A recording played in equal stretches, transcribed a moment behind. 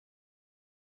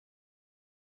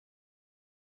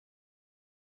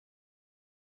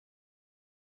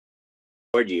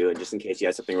you, just in case you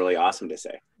had something really awesome to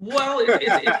say. Well,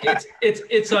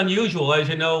 it's unusual. As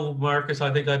you know, Marcus,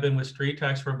 I think I've been with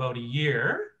StreetText for about a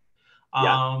year.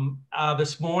 Yeah.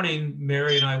 This morning,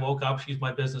 Mary and I woke up. She's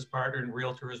my business partner and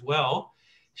realtor as well.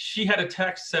 She had a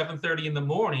text 7:30 in the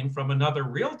morning from another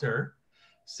realtor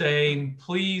saying,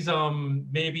 please,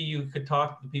 maybe you could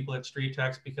talk to the people at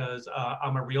StreetText because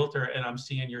I'm a realtor and I'm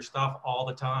seeing your stuff all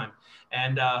the time.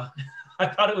 And I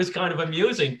thought it was kind of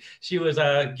amusing. She was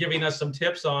giving us some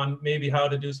tips on maybe how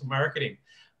to do some marketing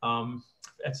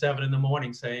at 7 in the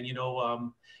morning, saying,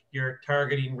 you're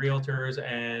targeting realtors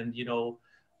and,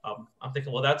 I'm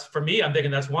thinking, well, that's for me. I'm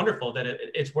thinking that's wonderful that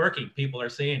it's working. People are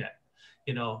seeing it,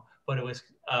 but it was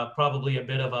probably a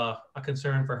bit of a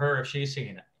concern for her if she's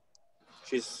seeing it.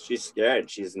 She's scared.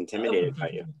 She's intimidated by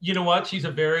you. You know what? She's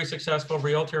a very successful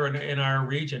realtor in our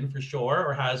region for sure,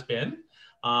 or has been.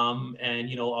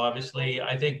 And, obviously,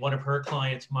 I think one of her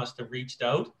clients must have reached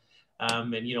out.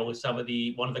 And, with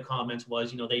one of the comments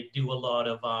was, they do a lot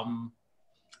of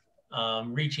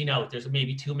reaching out. There's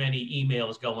maybe too many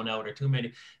emails going out or too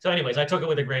many. So anyways, I took it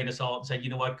with a grain of salt and said, you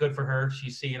know what, good for her.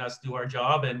 She's seeing us do our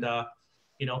job. And,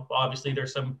 obviously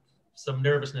there's some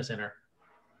nervousness in her.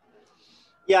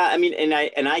 Yeah, I mean, and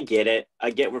I get it.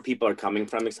 I get where people are coming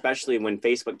from, especially when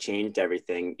Facebook changed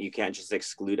everything. You can't just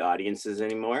exclude audiences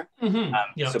anymore. Mm-hmm.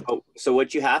 Yep. So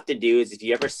what you have to do is if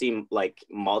you ever see like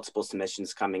multiple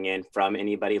submissions coming in from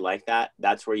anybody like that,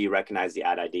 that's where you recognize the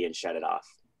ad ID and shut it off.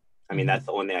 I mean, that's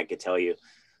the only thing I could tell you.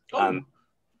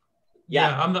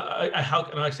 Yeah, I'm not. How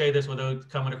can I say this without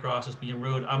coming across as being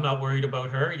rude? I'm not worried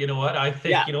about her. You know what? I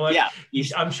think,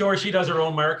 I'm sure she does her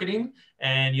own marketing.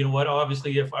 And you know what?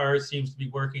 Obviously, if ours seems to be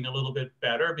working a little bit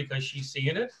better because she's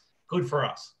seeing it, good for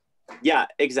us. Yeah,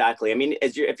 exactly. I mean,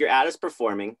 if your ad is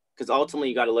performing, because ultimately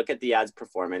you got to look at the ad's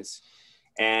performance.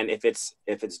 And if it's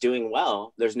doing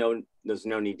well, there's no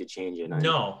need to change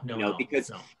it. Because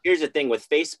here's the thing with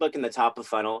Facebook in the top of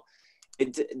funnel,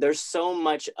 there's so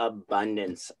much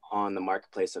abundance on the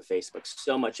marketplace of Facebook,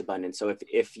 so much abundance. So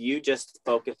if you just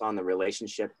focus on the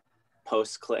relationship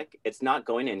post-click, it's not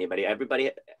going to anybody.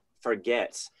 Everybody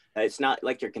forgets that it's not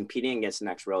like you're competing against the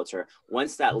next realtor.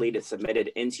 Once that lead is submitted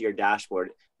into your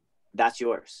dashboard, that's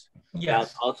yours. Yes. Now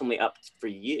it's ultimately up to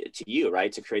you,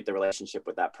 right, to create the relationship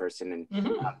with that person. And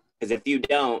because if you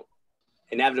don't,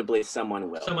 inevitably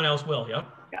someone will. Someone else will, yeah.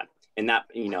 Yeah. And that,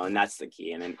 and that's the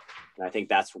key. And I think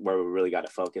that's where we really got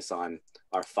to focus on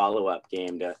our follow-up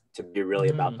game to be really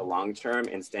about the long term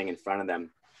and staying in front of them.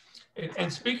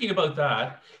 And speaking about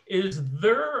that, is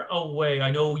there a way, I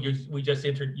know you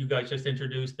guys just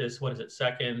introduced this, what is it,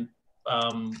 second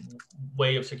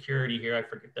way of security here, I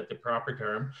forget the proper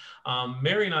term.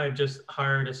 Mary and I have just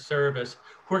hired a service.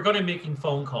 We're going to be making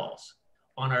phone calls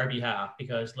on our behalf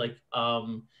because I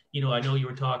know you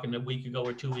were talking a week ago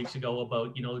or 2 weeks ago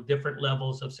about, different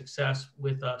levels of success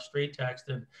with StreetText.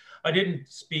 And I didn't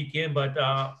speak in, but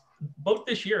about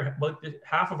this year, about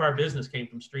half of our business came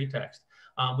from StreetText.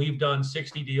 We've done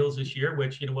 60 deals this year,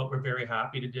 which, we're very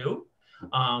happy to do.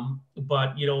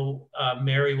 But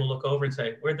Mary will look over and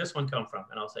say, where'd this one come from?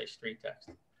 And I'll say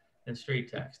StreetText and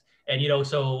StreetText. And,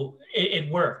 so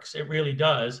it works. It really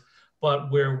does.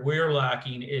 But where we're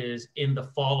lacking is in the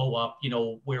follow-up,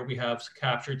 where we have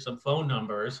captured some phone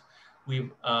numbers.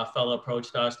 A fellow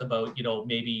approached us about,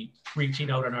 maybe reaching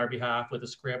out on our behalf with a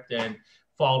script and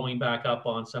following back up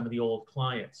on some of the old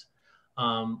clients.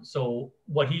 So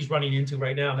what he's running into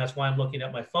right now, and that's why I'm looking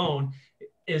at my phone,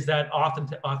 is that often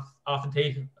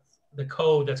the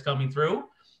code that's coming through,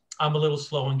 I'm a little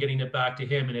slow in getting it back to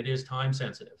him, and it is time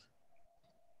sensitive.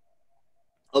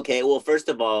 Okay, well, first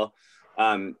of all,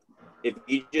 if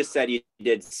you just said you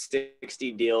did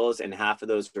 60 deals and half of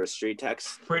those were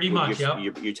StreetText, pretty much, yeah.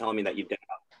 You're telling me that you've done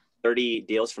 30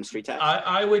 deals from StreetText?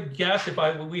 I would guess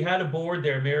we had a board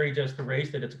there, Mary just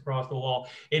erased it, it's across the wall,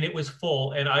 and it was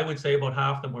full, and I would say about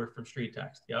half of them were from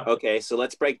StreetText, yeah. Okay, so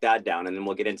let's break that down, and then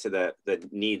we'll get into the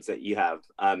needs that you have.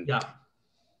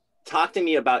 Talk to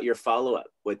me about your follow-up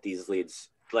with these leads.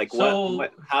 Like,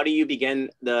 how do you begin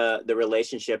the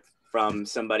relationship from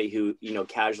somebody who,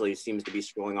 casually seems to be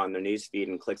scrolling on their newsfeed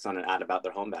and clicks on an ad about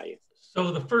their home value?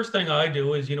 So the first thing I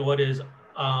do is,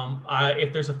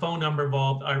 if there's a phone number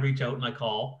involved, I reach out and I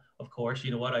call, of course.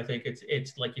 I think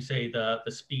it's like you say, the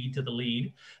speed to the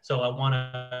lead. So I want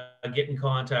to get in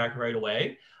contact right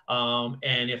away.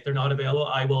 And if they're not available,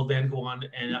 I will then go on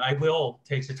and I will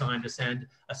take the time to send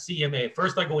a CMA.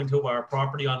 First, I go into our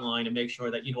property online and make sure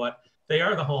that, they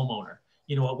are the homeowner.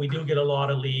 We do get a lot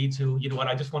of leads who,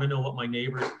 I just want to know what my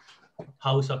neighbor's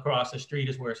house across the street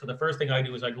is where. So the first thing I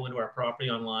do is I go into our property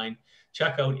online,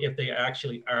 check out if they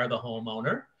actually are the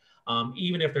homeowner.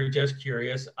 Even if they're just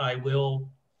curious, I will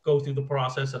go through the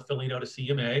process of filling out a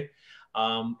CMA.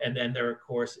 And then they're, of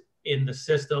course, in the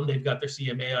system, they've got their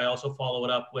CMA. I also follow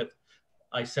it up with,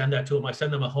 I send that to them. I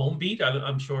send them a home beat.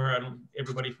 I'm sure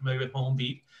everybody familiar with home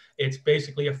beat. It's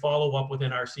basically a follow-up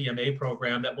within our CMA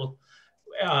program that will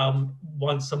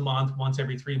once a month, once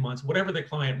every 3 months, whatever the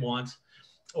client wants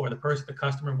or the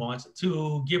customer wants,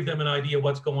 to give them an idea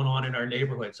what's going on in our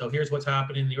neighborhood. So here's what's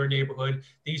happening in your neighborhood.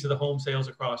 These are the home sales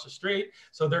across the street.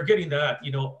 So they're getting that,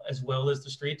 as well as the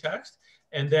StreetText.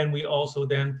 And then we also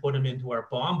then put them into our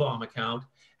BombBomb account.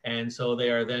 And so they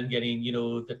are then getting,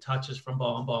 the touches from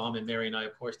BombBomb, and Mary and I,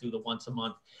 of course, do the once a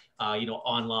month,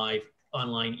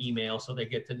 online email. So they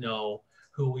get to know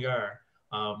who we are.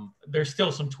 There's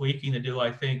still some tweaking to do. I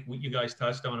think you guys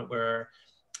touched on it, where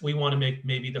we want to make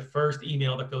maybe the first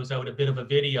email that goes out a bit of a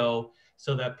video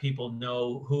so that people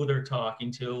know who they're talking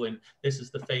to. And this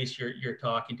is the face you're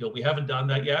talking to. We haven't done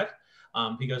that yet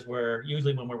because we're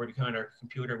usually, when we're behind our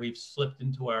computer, we've slipped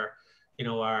into our,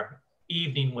 our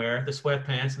evening wear, the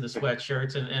sweatpants and the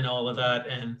sweatshirts and all of that.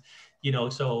 And,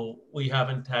 so we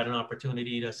haven't had an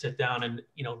opportunity to sit down and,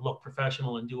 look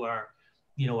professional and do our,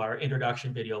 our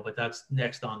introduction video, but that's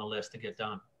next on the list to get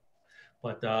done.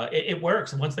 But it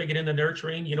works. And once they get into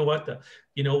nurturing,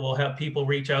 we'll have people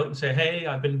reach out and say, hey,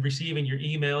 I've been receiving your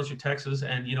emails, your texts,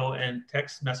 and, and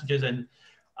text messages. And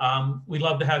we'd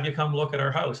love to have you come look at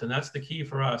our house. And that's the key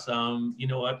for us.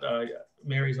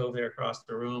 Mary's over there across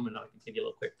the room, and I can give you a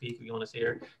little quick peek if you want to see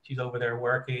her. She's over there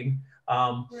working. You're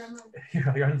on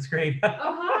the screen. Oh,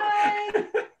 hi.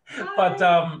 But,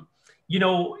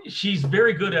 she's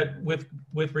very good at with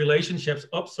relationships.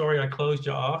 Oh, sorry, I closed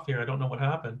you off here. I don't know what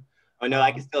happened. Oh, no,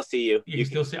 I can still see you. You can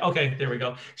still see. Okay, there we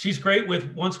go. She's great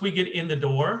with, once we get in the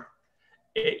door,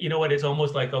 it's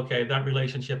almost like, okay, that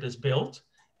relationship is built.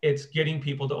 It's getting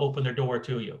people to open their door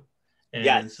to you. And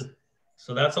yes.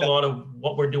 So that's a lot of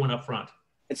what we're doing up front.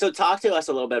 And so talk to us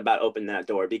a little bit about opening that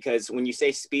door, because when you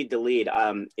say speed to lead,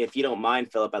 if you don't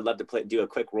mind, Philip, I'd love to do a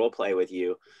quick role play with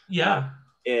you. Yeah.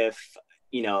 If,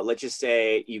 let's just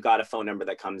say you got a phone number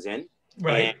that comes in.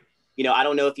 Right. And, I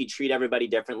don't know if you treat everybody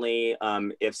differently.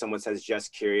 If someone says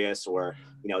just curious or,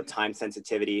 time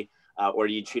sensitivity, or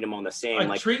do you treat them all the same?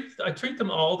 I treat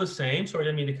them all the same. Sorry, I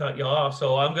didn't mean to cut you off.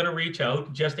 So I'm going to reach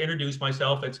out, just introduce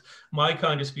myself. It's my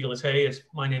kind of spiel is, hey,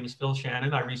 my name is Phil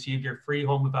Shannon. I received your free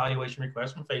home evaluation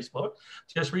request from Facebook.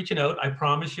 Just reaching out. I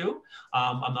promise you,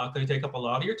 I'm not going to take up a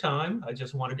lot of your time. I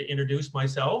just wanted to introduce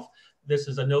myself. This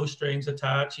is a no strings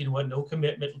attached, no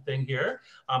commitment thing here.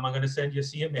 I'm going to send you a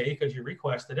CMA because you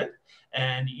requested it.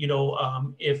 And,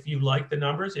 if you like the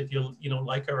numbers, if you,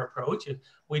 like our approach,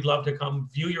 we'd love to come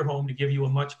view your home to give you a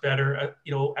much better,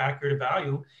 accurate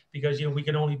value, because, we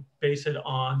can only base it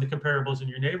on the comparables in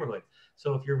your neighborhood.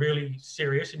 So if you're really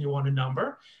serious and you want a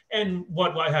number, and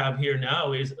what I have here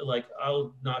now is, like,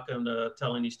 I'm not going to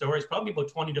tell any stories, probably about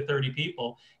 20 to 30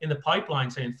 people in the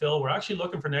pipeline saying, Phil, we're actually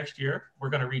looking for next year. We're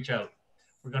going to reach out.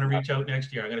 We're going to reach out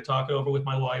next year. I'm going to talk it over with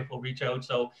my wife. We'll reach out.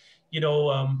 So,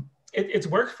 it's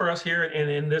worked for us here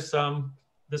in this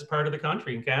this part of the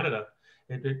country, in Canada.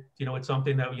 It's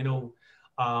something that,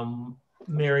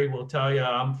 Mary will tell you,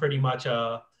 I'm pretty much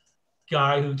a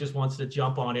guy who just wants to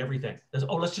jump on everything.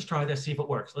 Let's just try this, see if it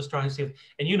works. Let's try and see if,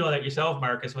 and you know that yourself,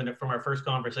 Marcus, from our first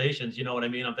conversations, you know what I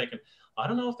mean? I'm thinking, I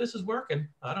don't know if this is working.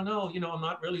 I don't know, I'm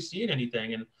not really seeing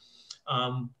anything. And,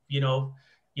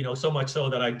 so much so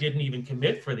that I didn't even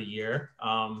commit for the year.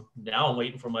 Now I'm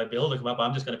waiting for my bill to come up.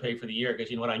 I'm just going to pay for the year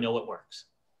because, I know it works,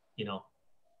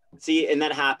 See, and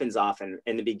that happens often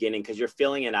in the beginning because you're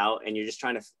filling it out and you're just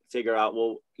trying to figure out,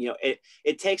 well,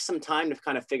 it takes some time to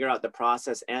kind of figure out the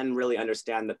process and really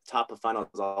understand that top of funnel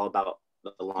is all about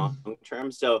the long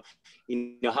term. So,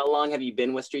 how long have you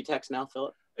been with StreetText now,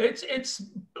 Philip? It's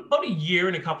about a year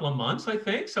and a couple of months, I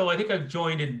think. So I think I've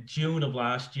joined in June of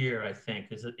last year, I think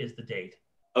is the date.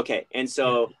 Okay. And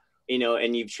so,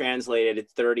 and you've translated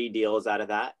 30 deals out of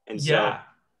that. And so, yeah.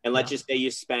 And let's just say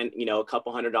you spent, a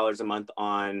couple $100 a month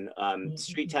on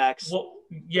StreetText. Well,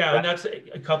 yeah, and that's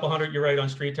a couple hundred. You're right on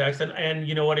StreetText, and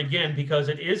you know what? Again, because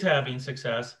it is having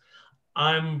success,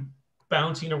 I'm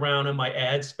bouncing around in my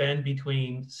ad spend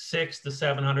between $600 to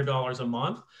 $700 a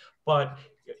month. But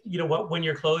you know what? When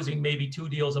you're closing maybe 2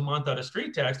 deals a month out of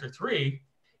StreetText or 3,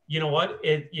 you know what?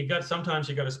 Sometimes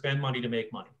you got to spend money to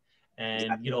make money. And,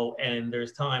 exactly. And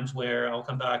there's times where I'll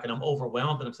come back and I'm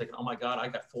overwhelmed and I'm thinking, oh my God, I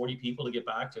got 40 people to get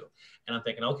back to. And I'm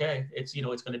thinking, okay, it's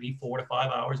going to be 4 to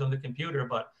 5 hours on the computer.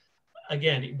 But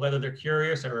again, whether they're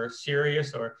curious or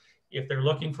serious, or if they're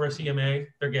looking for a CMA,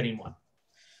 they're getting one.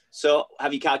 So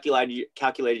have you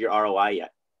calculated your ROI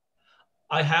yet?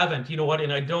 I haven't, and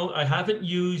I haven't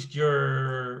used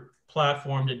your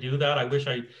platform to do that. I wish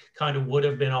I kind of would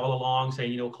have been all along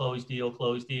saying, you know, close deal,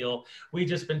 close deal. We've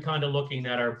just been kind of looking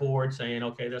at our board saying,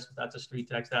 okay, that's a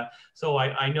StreetText that. So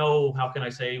I know, how can I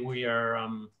say, we are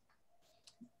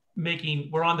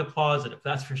we're on the positive,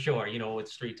 that's for sure, you know, with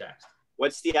StreetText.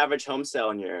 What's the average home sale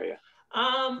in your area?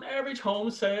 Average home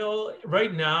sale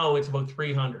right now, it's about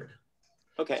 300.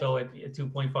 Okay. So at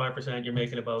 2.5%, you're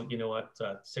making about, you know what,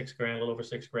 $6,000, a little over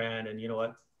 $6,000, and you know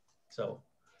what, so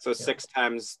 6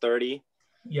 times 30.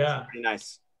 Yeah. Pretty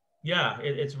nice. Yeah,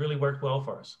 it's really worked well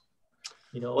for us.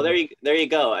 You know. Well, there you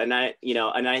go. And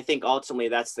I think ultimately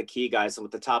that's the key, guys.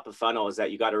 With the top of funnel is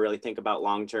that you got to really think about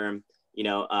long term. You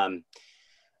know,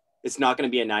 it's not going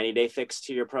to be a 90-day fix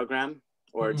to your program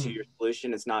or to your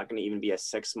solution. It's not going to even be a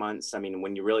 6 months. I mean,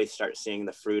 when you really start seeing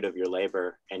the fruit of your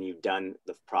labor and you've done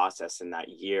the process in that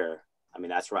year, I mean,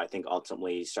 that's where I think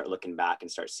ultimately you start looking back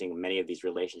and start seeing many of these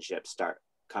relationships start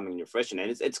coming to fruition.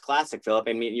 And it's classic, Philip.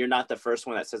 I mean, you're not the first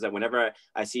one that says that. Whenever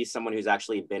I see someone who's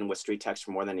actually been with StreetText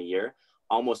for more than a year,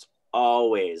 almost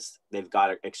always they've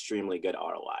got an extremely good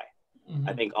ROI.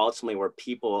 I think ultimately where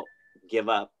people give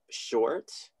up short,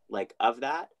 like of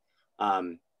that,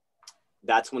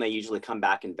 that's when they usually come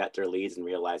back and vet their leads and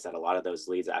realize that a lot of those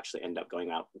leads actually end up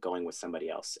going with somebody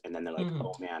else. And then they're like,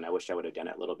 oh man, I wish I would have done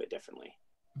it a little bit differently.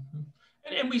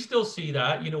 And we still see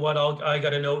that. You know what, I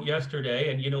got a note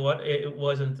yesterday, and you know what, it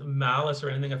wasn't malice or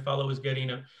anything. A fellow was getting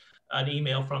an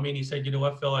email from me, and he said, you know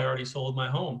what, Phil, I already sold my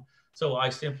home. So I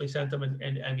simply sent them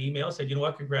an email, said, you know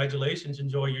what, congratulations,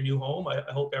 enjoy your new home. I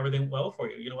hope everything well for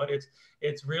you. You know what,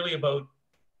 it's really about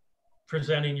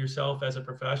presenting yourself as a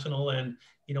professional and,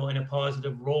 you know, in a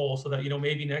positive role, so that, you know,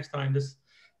 maybe next time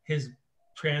his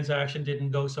transaction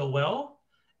didn't go so well,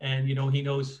 and, you know, he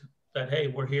knows that, hey,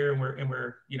 we're here and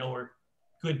we're you know, we're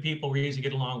good people, we're easy to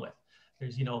get along with.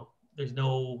 There's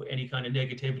no any kind of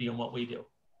negativity on what we do.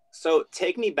 So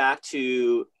take me back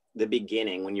to the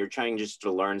beginning when you're trying just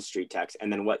to learn StreetText,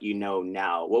 and then what you know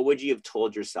now. What would you have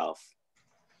told yourself,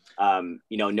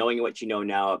 you know, knowing what you know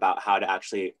now about how to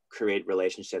actually create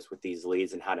relationships with these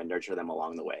leads and how to nurture them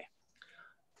along the way?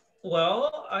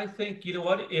 Well, I think, you know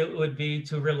what, it would be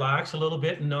to relax a little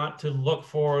bit and not to look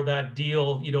for that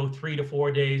deal, you know, 3 to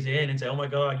 4 days in and say, oh my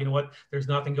God, you know what, there's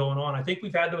nothing going on. I think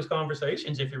we've had those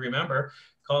conversations, if you remember,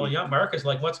 calling up Marcus,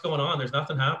 like, what's going on? There's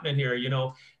nothing happening here, you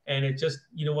know, and it just,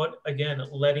 you know what, again,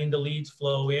 letting the leads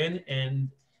flow in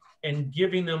and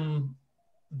giving them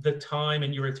the time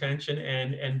and your attention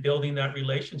and building that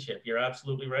relationship. You're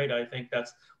absolutely right. I think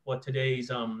that's what today's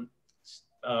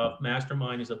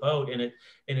mastermind is about, and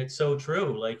it's so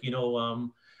true. Like, you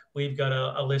know, we've got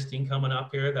a listing coming up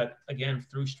here that, again,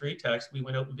 through StreetText, we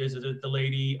went out and visited the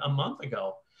lady a month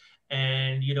ago,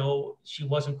 and, you know, she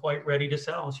wasn't quite ready to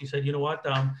sell. She said, you know what,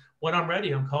 when I'm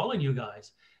ready, I'm calling you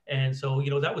guys. And so, you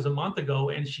know, that was a month ago,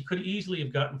 and she could easily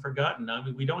have gotten forgotten. I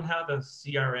mean, we don't have a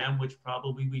CRM, which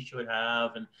probably we should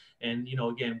have. And you know,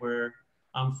 again,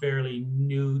 I'm fairly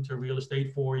new to real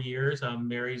estate, 4 years.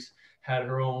 Mary's had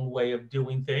her own way of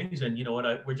doing things. And you know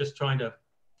what, we're just trying to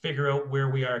figure out where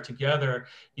we are together,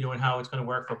 you know, and how it's going to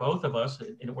work for both of us.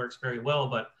 And it works very well.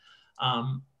 But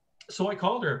so I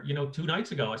called her, you know, 2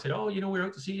 nights ago. I said, oh, you know, we're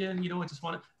out to see you, and, you know, I just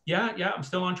want to, yeah, I'm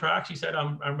still on track. She said,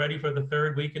 I'm ready for the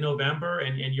 3rd week in November,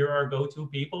 and you're our go-to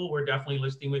people. We're definitely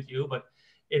listing with you. But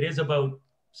it is about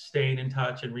staying in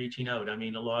touch and reaching out. I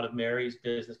mean, a lot of Mary's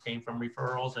business came from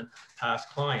referrals and past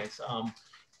clients.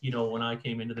 You know, when I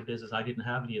came into the business, I didn't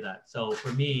have any of that. So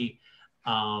for me,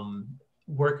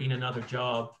 working another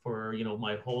job for, you know,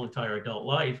 my whole entire adult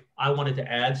life, I wanted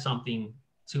to add something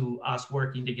to us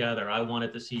working together. I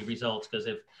wanted to see results, because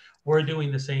if we're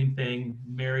doing the same thing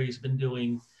Mary's been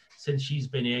doing since she's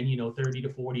been in, you know, 30 to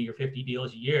 40 or 50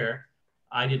 deals a year,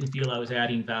 I didn't feel I was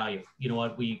adding value. You know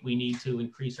what, we need to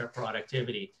increase our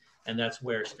productivity. And that's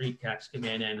where StreetText come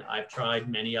in. And I've tried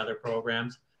many other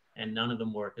programs, and none of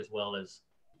them work as well as,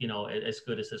 you know, as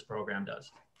good as this program does.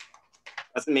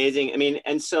 That's amazing. I mean,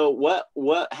 and so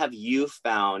what have you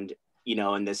found, you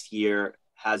know, in this year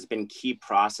has been key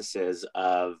processes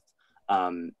of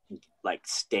like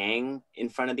staying in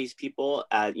front of these people,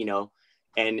 you know,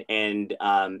 and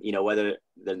you know, whether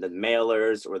the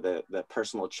mailers or the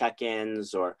personal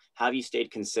check-ins, or have you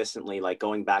stayed consistently, like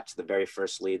going back to the very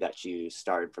first lead that you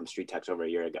started from StreetText over a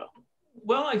year ago?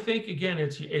 Well, I think, again,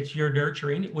 it's your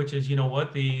nurturing, which is, you know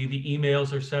what, the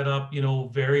emails are set up, you know,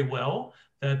 very well,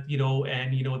 that, you know,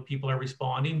 and, you know, people are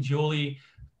responding. Julie,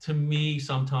 to me,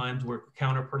 sometimes we're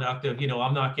counterproductive. You know,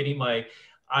 I'm not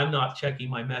checking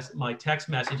my text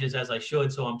messages as I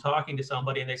should. So I'm talking to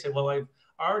somebody and they say, well, I've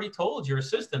already told your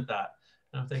assistant that.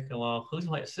 I'm thinking, well, who's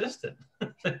my assistant?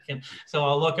 So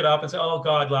I'll look it up and say, oh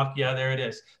God, luck, yeah, there it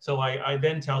is. So I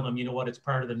then tell them, you know what, it's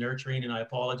part of the nurturing, and I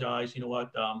apologize. You know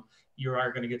what, you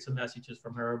are going to get some messages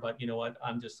from her, but you know what,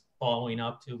 I'm just following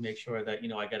up to make sure that, you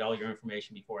know, I get all your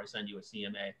information before I send you a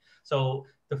CMA. So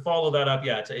to follow that up,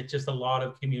 yeah, it's just a lot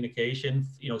of communication,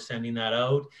 you know, sending that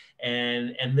out.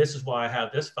 And this is why I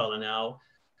have this fella now,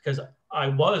 because I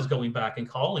was going back and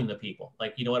calling the people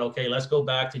like, you know what, okay, let's go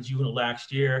back to June of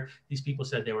last year. These people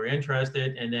said they were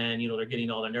interested, and then, you know, they're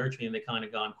getting all the nurturing and they kind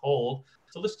of gone cold.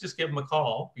 So let's just give them a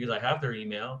call because I have their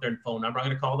email, their phone number. I'm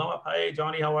going to call them up. Hey,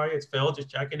 Johnny, how are you? It's Phil, just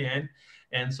checking in.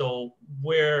 And so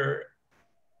where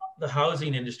the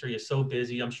housing industry is so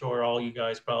busy, I'm sure all you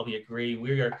guys probably agree,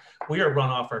 we are run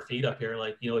off our feet up here.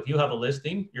 Like, you know, if you have a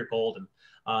listing, you're golden.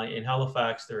 In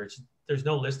Halifax, there's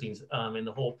no listings in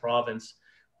the whole province.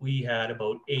 We had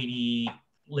about 80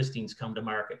 listings come to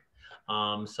market.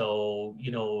 So,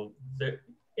 you know,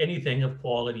 anything of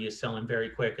quality is selling very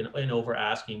quick and over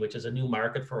asking, which is a new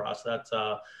market for us. That's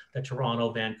the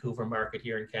Toronto, Vancouver market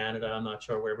here in Canada. I'm not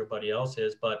sure where everybody else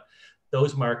is, but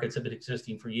those markets have been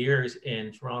existing for years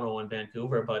in Toronto and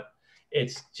Vancouver, but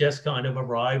it's just kind of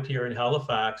arrived here in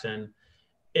Halifax, and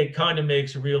it kind of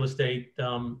makes real estate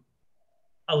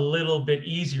a little bit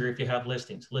easier if you have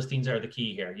listings. Listings are the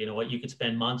key here. You know what, you could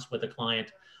spend months with a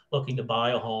client looking to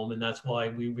buy a home, and that's why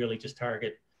we really just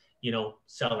target, you know,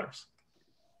 sellers.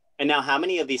 And now, how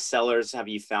many of these sellers have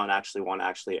you found actually want to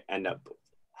actually end up,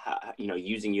 you know,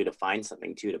 using you to find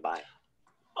something to buy?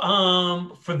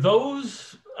 For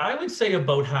those, I would say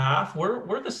about half.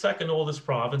 We're the second oldest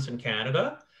province in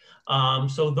Canada.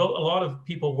 So though a lot of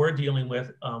people we're dealing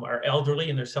with are elderly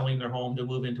and they're selling their home to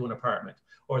move into an apartment,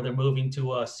 or they're moving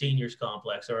to a seniors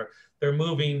complex, or they're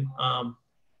moving,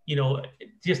 you know,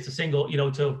 just a single, you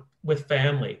know, with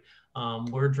family.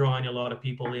 We're drawing a lot of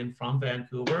people in from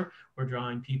Vancouver. We're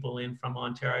drawing people in from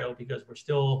Ontario because we're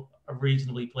still a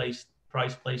reasonably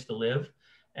priced place to live.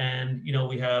 And, you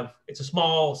know, it's a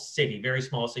small city, very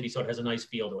small city, so it has a nice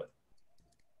feel to it.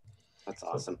 That's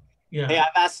awesome. So, yeah. Hey,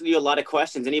 I've asked you a lot of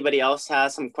questions. Anybody else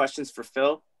has some questions for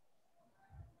Phil?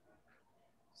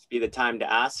 This be the time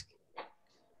to ask.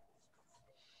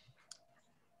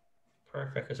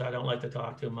 Perfect, because I don't like to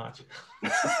talk too much.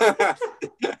 I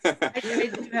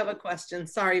do have a question.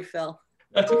 Sorry, Phil.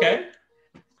 That's okay.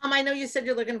 I know you said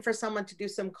you're looking for someone to do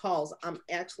some calls. I'm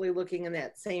actually looking in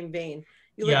that same vein.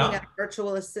 You looking at a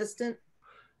virtual assistant,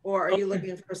 or are you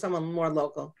looking for someone more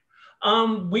local?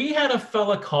 We had a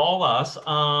fella call us,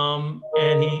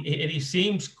 and he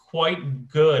seems quite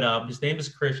good. His name is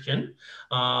Christian,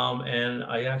 and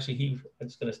I'm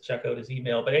just going to check out his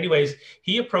email. But anyways,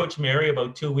 he approached Mary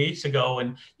about 2 weeks ago,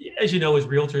 and as you know, as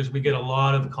realtors, we get a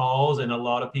lot of calls, and a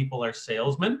lot of people are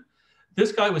salesmen.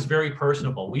 This guy was very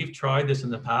personable. We've tried this in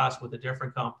the past with a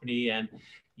different company, and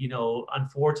you know,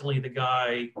 unfortunately, the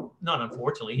guy, not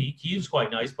unfortunately, he was quite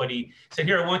nice, but he said,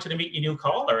 here, I want you to meet your new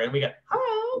caller. And we got,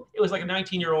 hello. It was like a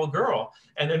 19-year-old girl.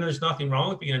 And then there's nothing wrong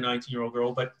with being a 19-year-old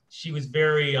girl, but she was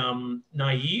very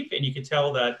naive. And you could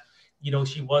tell that, you know,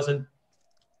 she wasn't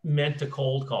meant to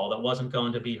cold call. That wasn't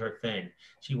going to be her thing.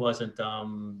 She wasn't,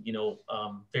 you know,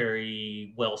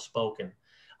 very well-spoken.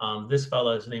 This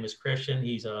fella, his name is Christian.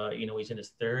 He's, you know, he's in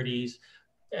his 30s.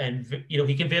 And, you know,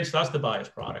 he convinced us to buy his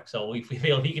product. So if we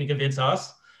feel if he can convince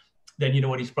us, then, you know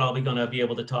what, he's probably going to be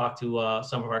able to talk to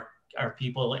some of our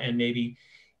people and maybe,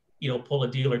 you know, pull a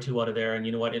deal or two out of there. And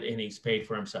you know what, and he's paid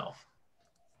for himself.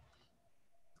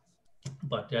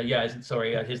 But yeah,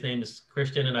 sorry, his name is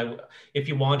Christian. And if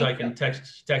you want, I can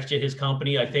text you his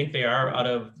company. I think they are out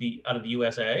of the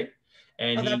USA.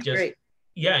 And he just, great.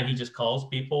 Yeah, and he just calls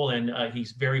people, and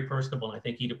he's very personable. And I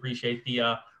think he'd appreciate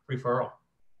the referral.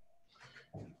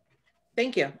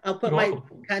 Thank you. I'll put my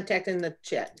contact in the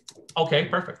chat. Okay,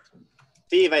 perfect.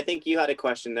 Steve, I think you had a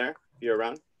question there. You're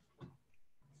around.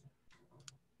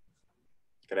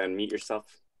 Gotta unmute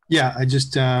yourself. Yeah, I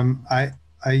just I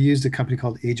used a company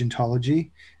called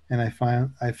Agentology, and I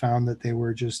found that they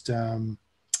were just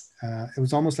it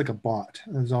was almost like a bot.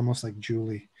 It was almost like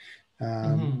Julie.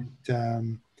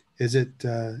 Is it?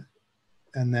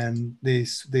 And then they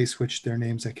switched their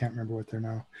names. I can't remember what they're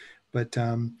now, but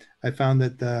I found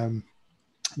that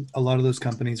a lot of those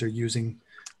companies are using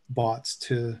bots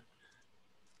because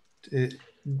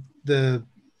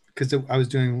I was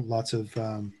doing lots of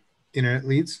internet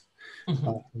leads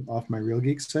off my Real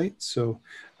Geek site. So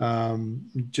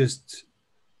just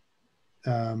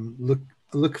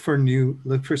look for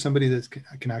somebody that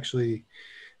can actually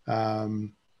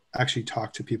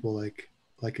talk to people like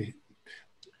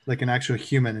like an actual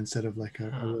human instead of like a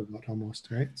robot almost,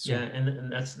 right? So, yeah,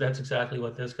 and that's exactly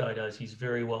what this guy does. He's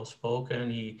very well spoken.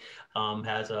 He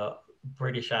has a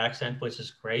British accent, which is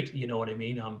great. You know what I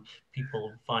mean?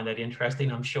 People find that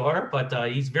interesting, I'm sure.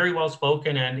 But he's very well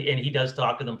spoken, and he does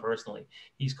talk to them personally.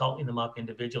 He's calling them up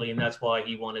individually, and that's why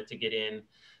he wanted to get in.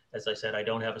 As I said, I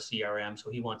don't have a CRM, so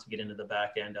he wants to get into the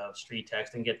back end of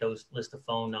StreetText and get those list of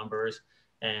phone numbers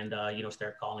and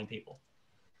start calling people.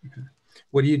 Okay.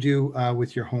 What do you do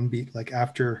with your home beat? Like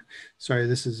after, sorry,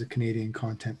 this is a Canadian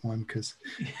content one because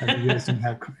you guys don't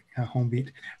have a home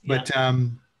beat. But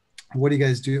what do you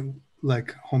guys do?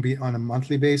 Like home beat on a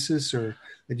monthly basis, or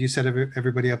did you set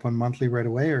everybody up on monthly right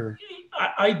away? Or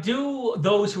I do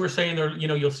those who are saying they're,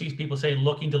 you'll see people saying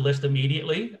looking to list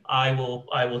immediately. I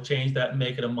will change that and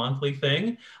make it a monthly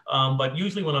thing. But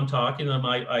usually when I'm talking to them,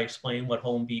 I explain what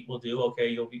home beat will do. Okay,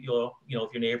 you'll if your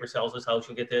neighbor sells this house,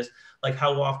 you'll get this. Like,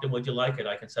 how often would you like it?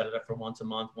 I can set it up for once a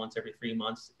month, once every 3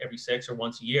 months, every 6, or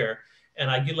once a year.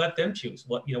 And I let them choose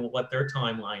what their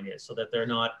timeline is, so that they're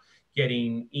not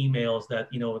getting emails that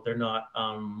they're not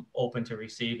open to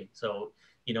receiving. So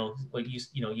like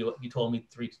you told me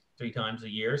three times a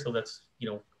year, so that's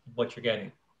what you're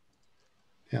getting.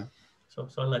 Yeah. So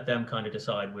I let them kind of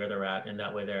decide where they're at, and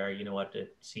that way they're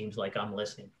it seems like I'm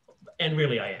listening, and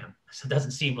really I am. So it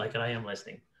doesn't seem like it, I am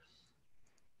listening.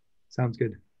 Sounds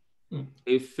good.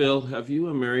 Hey Phil, have you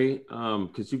and Mary,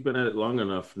 because you've been at it long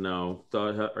enough now,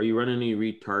 are you running any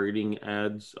retargeting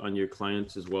ads on your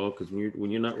clients as well? Because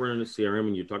when you're not running a CRM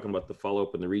and you're talking about the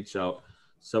follow-up and the reach out,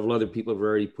 several other people have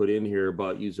already put in here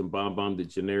about using BombBomb, the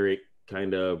generic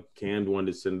kind of canned one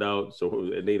to send out.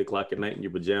 So at 8 o'clock at night in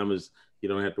your pajamas, you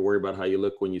don't have to worry about how you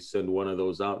look when you send one of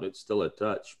those out, and it's still a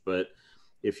touch. But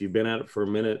if you've been at it for a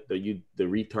minute, the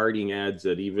retargeting ads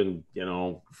at even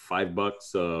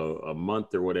 $5 a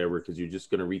month or whatever, because you're just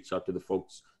going to reach out to the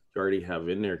folks you already have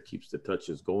in there, keeps the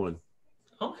touches going.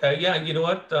 Okay, yeah, you know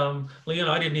what, Leon,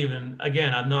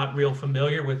 I'm not real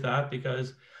familiar with that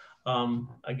because,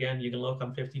 again, you can look,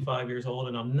 I'm 55 years old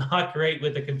and I'm not great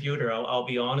with the computer. I'll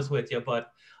be honest with you,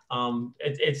 but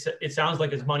it sounds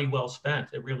like it's money well spent.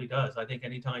 It really does. I think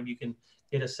anytime you can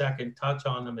get a second touch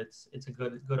on them, it's a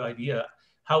good idea.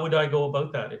 How would I go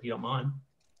about that, if you don't mind?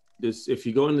 If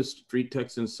you go in the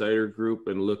StreetText Insider group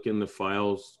and look in the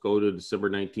files, go to December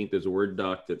 19th, there's a Word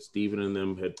doc that Stephen and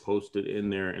them had posted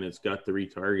in there, and it's got the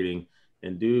retargeting.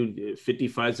 And dude,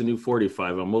 55 is the new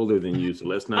 45. I'm older than you, so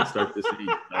let's not start this age.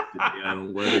 I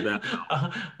don't wear that.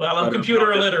 Well, I'm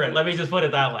computer illiterate. Let me just put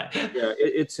it that way. Yeah,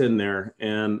 it's in there.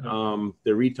 And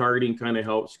the retargeting kind of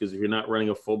helps, because if you're not running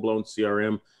a full-blown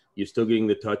CRM, you're still getting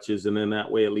the touches, and then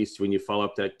that way, at least when you follow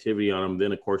up the activity on them,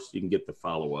 then of course you can get the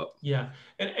follow-up. Yeah,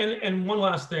 and one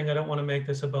last thing, I don't want to make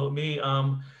this about me.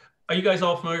 Are you guys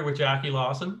all familiar with Jackie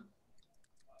Lawson?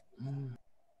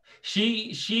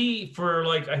 She for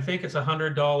like, I think it's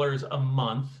 $100 a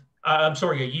month.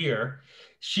 A year.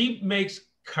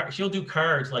 She'll do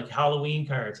cards, like Halloween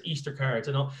cards, Easter cards,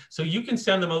 and all. So you can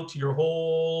send them out to your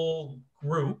whole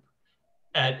group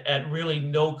at really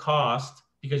no cost,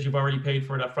 because you've already paid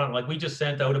for it up front. Like, we just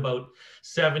sent out about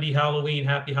 70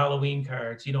 Happy Halloween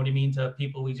cards, you know what I mean, to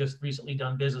people we just recently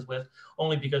done business with,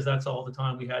 only because that's all the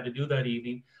time we had to do that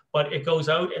evening. But it goes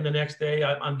out, and the next day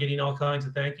I'm getting all kinds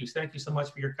of thank yous. Thank you so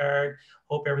much for your card.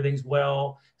 Hope everything's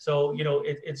well. So,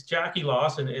 it's Jackie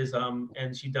Lawson is,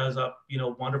 and she does up,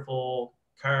 wonderful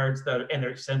cards and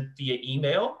they're sent via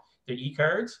email, they're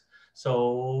e-cards.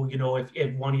 So,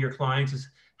 if one of your clients is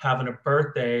having a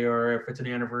birthday, or if it's an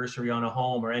anniversary on a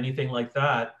home or anything like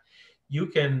that, you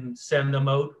can send them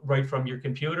out right from your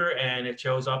computer, and it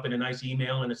shows up in a nice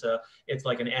email, and it's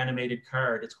like an animated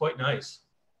card. It's quite nice.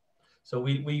 So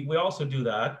we also do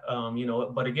that,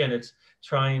 but again, it's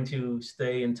trying to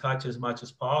stay in touch as much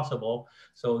as possible.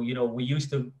 So, we used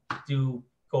to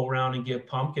go around and give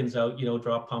pumpkins out,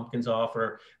 drop pumpkins off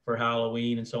for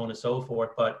Halloween and so on and so forth.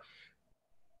 But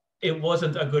it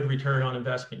wasn't a good return on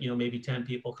investment. Maybe 10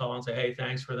 people call and say, hey,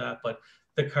 thanks for that. But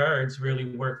the cards really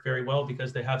work very well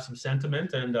because they have some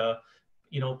sentiment, and,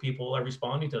 people are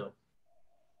responding to them.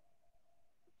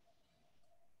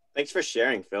 Thanks for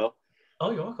sharing, Phil. Oh,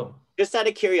 you're welcome. Just out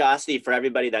of curiosity for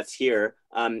everybody that's here,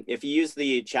 if you use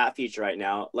the chat feature right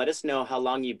now, let us know how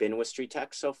long you've been with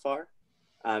StreetText so far.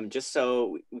 Just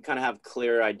so we kind of have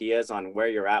clear ideas on where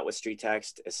you're at with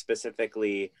StreetText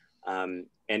specifically. And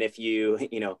if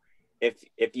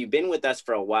if you've been with us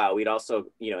for a while, we'd also,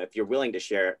 if you're willing to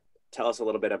share, tell us a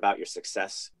little bit about your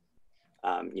success,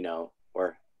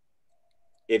 or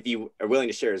if you are willing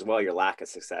to share as well your lack of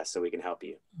success, so we can help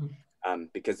you.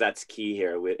 Because that's key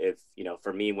here. If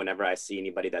for me, whenever I see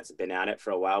anybody that's been at it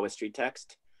for a while with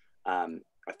StreetText,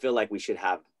 I feel like we should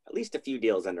have at least a few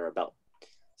deals under our belt.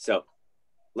 So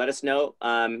let us know.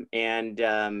 And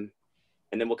then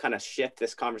we'll kind of shift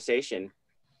this conversation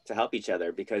to help each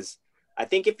other, because I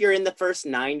think if you're in the first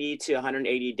 90 to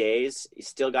 180 days, you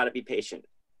still got to be patient,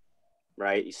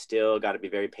 right? You still got to be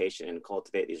very patient and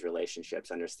cultivate these relationships,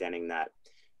 understanding that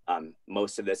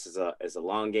most of this is a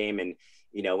long game. And,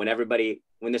 you know, when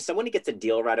there's someone who gets a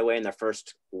deal right away in their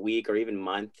first week or even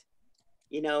month,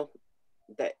 you know,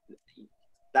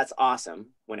 that's awesome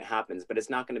when it happens, but it's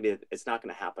not going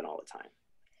to happen all the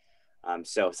time.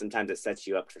 So sometimes it sets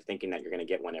you up for thinking that you're going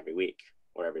to get one every week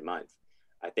or every month.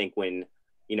 I think when,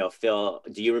 you know, Phil,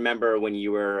 do you remember when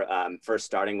you were first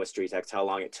starting with StreetText, how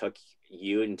long it took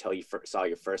you until you saw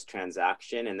your first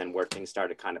transaction, and then where things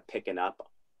started kind of picking up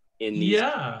in these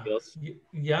deals?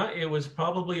 Yeah, it was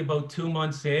probably about 2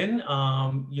 months in.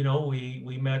 You know,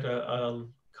 we met a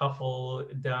couple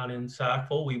down in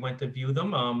Sackville. We went to view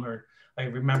them. I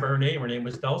remember her name. Her name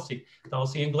was Dulcie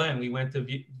and Glenn. We went to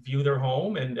view their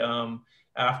home, and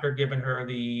after giving her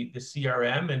the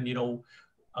CRM and, you know,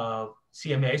 the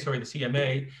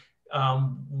CMA,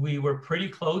 we were pretty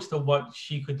close to what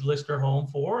she could list her home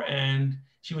for, and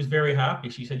she was very happy.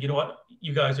 She said, you know what,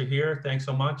 you guys are here, thanks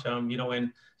so much. You know,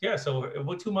 and yeah, so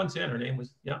about 2 months in, her name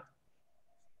was,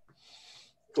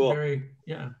 cool.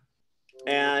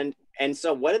 And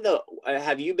so what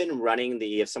have you been running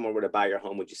if someone were to buy your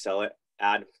home, would you sell it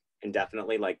ad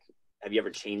indefinitely? Like, have you ever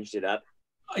changed it up?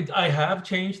 I have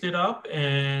changed it up,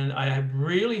 and I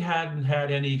really hadn't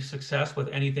had any success with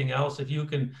anything else.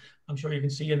 I'm sure you can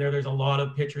see in there's a lot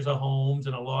of pictures of homes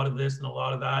and a lot of this and a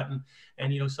lot of that.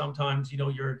 And, you know, sometimes, you know,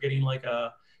 you're getting like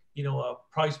a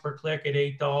price per click at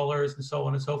 $8 and so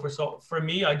on and so forth. So for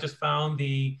me, I just found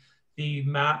the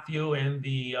map view and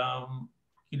the,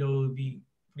 you know, what do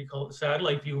you call it,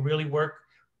 satellite view really work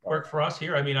for us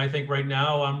here. I mean, I think right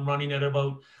now I'm running at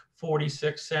about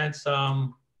 46 cents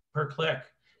per click.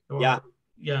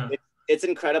 It's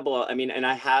incredible. I mean, and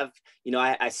I have, you know,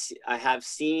 I have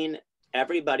seen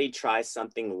everybody try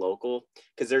something local,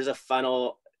 because there's a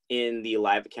funnel in the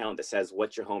live account that says,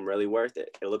 what's your home really worth?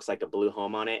 It looks like a blue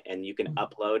home on it, and you can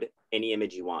upload any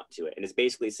image you want to it. And it's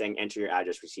basically saying, enter your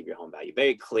address, receive your home value.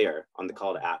 Very clear on the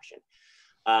call to action.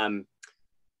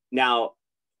 Now,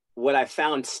 what I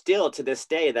found still to this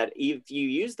day, that if you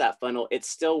use that funnel, it's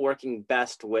still working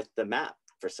best with the map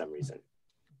for some reason,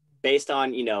 based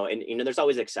on, you know, and, you know, there's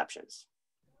always exceptions,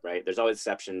 right? There's always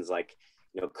exceptions, like,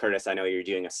 you know, Curtis, I know you're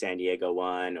doing a San Diego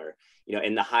one, or, you know,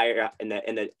 in the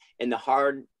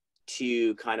hard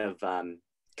to kind of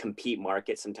compete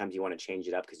market, sometimes you want to change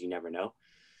it up because you never know.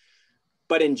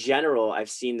 But in general, I've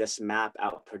seen this map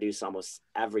outproduce almost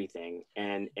everything,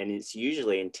 and it's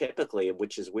usually and typically,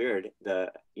 which is weird,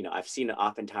 you know, I've seen it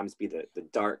oftentimes be the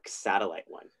dark satellite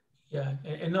one. Yeah,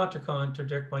 and not to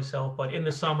contradict myself, but in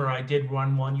the summer I did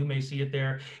run one. You may see it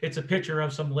there. It's a picture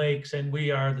of some lakes, and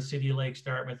we are the city of Lakes,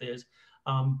 Dartmouth is.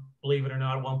 Believe it or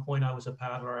not, at one point I was a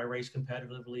paddler. I raced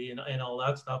competitively and all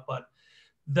that stuff, but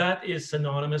that is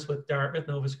synonymous with Dartmouth,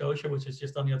 Nova Scotia, which is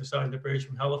just on the other side of the bridge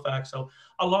from Halifax. So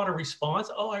a lot of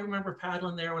response. Oh, I remember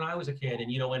paddling there when I was a kid,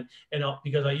 and, you know, and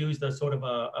because I used a sort of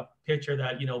a picture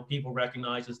that, you know, people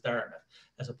recognize as Dartmouth,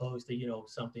 as opposed to, you know,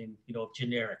 something, you know,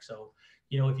 generic. So,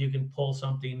 you know, if you can pull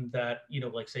something that, you know,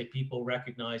 like say people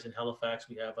recognize in Halifax,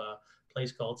 we have a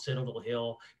place called Citadel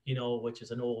Hill, you know, which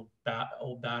is an old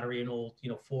battery, an old, you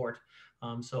know, fort.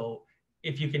 So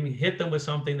if you can hit them with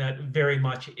something that very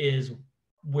much is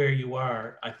where you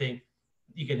are, I think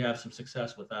you can have some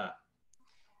success with that.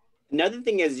 Another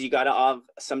thing is, you got to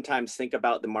sometimes think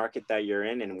about the market that you're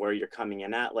in and where you're coming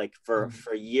in at. Like for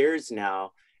years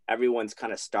now, everyone's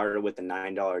kind of started with the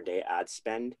 $9 a day ad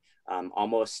spend,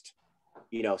 almost,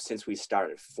 you know, since we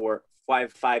started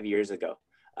 5 years ago.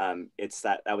 It's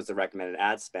that was the recommended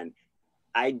ad spend.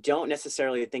 I don't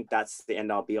necessarily think that's the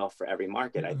end all be all for every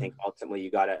market. I think ultimately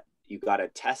you gotta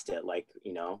test it. Like,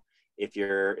 you know, if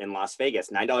you're in Las Vegas,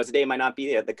 $9 a day might not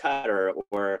be the cut, or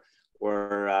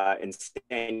in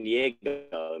San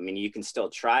Diego. I mean, you can still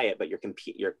try it, but your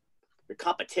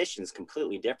competition is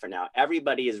completely different now.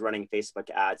 Everybody is running Facebook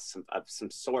ads of some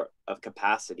sort of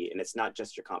capacity, and it's not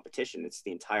just your competition; it's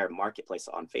the entire marketplace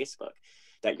on Facebook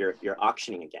that you're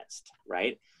auctioning against,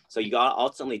 right? So you got to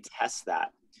ultimately test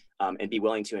that, and be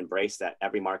willing to embrace that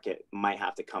every market might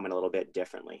have to come in a little bit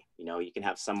differently. You know, you can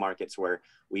have some markets where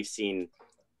we've seen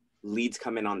leads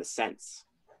come in on the cents,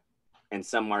 and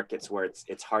some markets where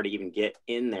it's hard to even get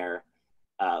in there,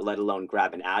 let alone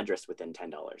grab an address within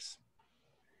 $10. I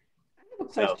have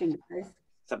a question, guys.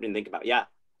 Something to think about. Yeah.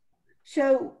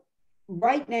 So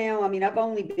right now, I mean, I've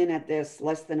only been at this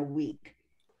less than a week.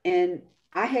 And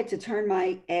I had to turn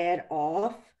my ad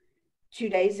off 2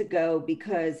 days ago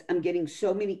because I'm getting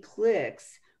so many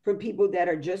clicks from people that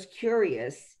are just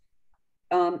curious.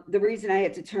 The reason I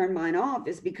had to turn mine off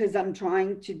is because I'm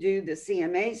trying to do the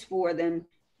CMAs for them.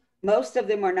 Most of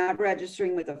them are not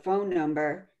registering with a phone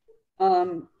number.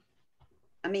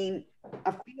 I mean,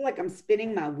 I feel like I'm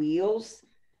spinning my wheels.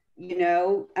 You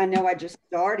know I just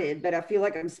started, but I feel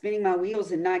like I'm spinning my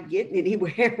wheels and not getting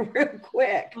anywhere real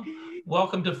quick.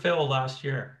 Welcome to Phil last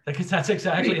year, because that's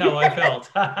exactly how I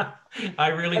felt. I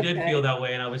really did feel that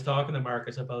way. And I was talking to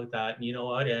Marcus about that. And you know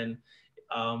what? And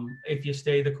if you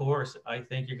stay the course, I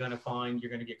think you're going to find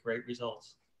you're going to get great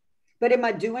results. But am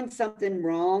I doing something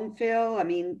wrong, Phil? I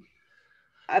mean,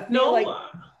 I feel like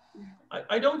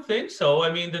I don't think so.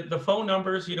 I mean, the phone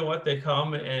numbers, you know what, they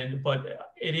come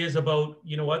but it is about,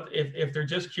 you know what, if they're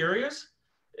just curious,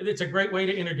 it's a great way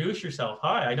to introduce yourself.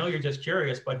 Hi, I know you're just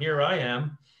curious, but here I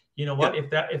am. You know what, if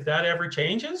that ever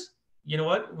changes, you know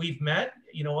what, we've met,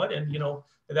 you know what, and you know,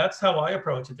 that's how I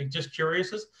approach it. They're just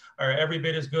curious are every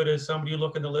bit as good as somebody who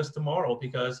look in the list tomorrow,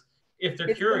 because if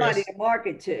they're curious, somebody to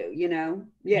market to, you know.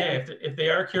 If they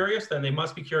are curious, then they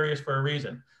must be curious for a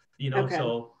reason. You know,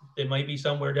 so they might be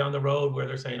somewhere down the road where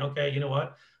they're saying, okay, you know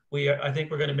what, I think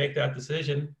we're going to make that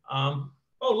decision. Oh,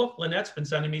 look, Lynette's been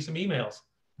sending me some emails.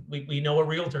 We know a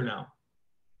realtor now.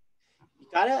 You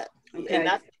gotta, and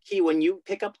that's the key. When you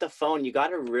pick up the phone, you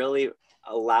gotta really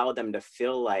allow them to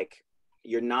feel like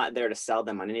you're not there to sell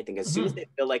them on anything. As soon as they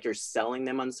feel like you're selling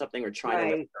them on something or trying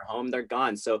to live their home, they're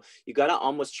gone. So you got to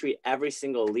almost treat every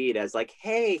single lead as like,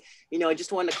 hey, you know, I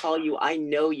just wanted to call you. I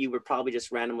know you were probably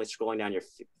just randomly scrolling down your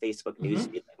Facebook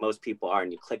newsfeed like most people are,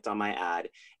 and you clicked on my ad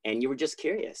and you were just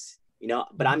curious, you know,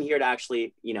 but I'm here to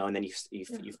actually, you know, and then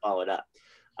you follow it up.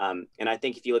 And I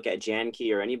think if you look at Jan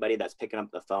Key or anybody that's picking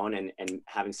up the phone and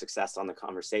having success on the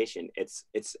conversation, it's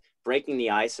breaking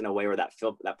the ice in a way where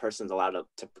that person's allowed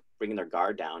to bring their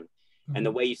guard down. And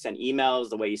the way you send emails,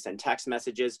 the way you send text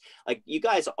messages, like you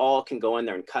guys all can go in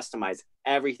there and customize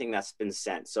everything that's been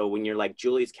sent. So when you're like,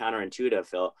 Julie's counterintuitive,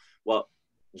 Phil, well,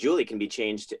 Julie can be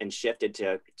changed and shifted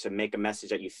to make a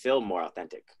message that you feel more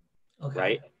authentic,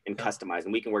 right? And customized,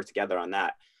 and we can work together on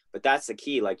that. But that's the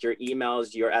key, like your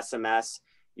emails, your SMS,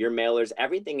 your mailers,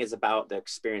 everything is about the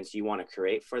experience you want to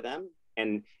create for them.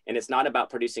 And it's not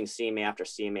about producing CMA after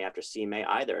CMA after CMA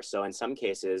either. So in some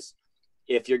cases,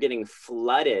 if you're getting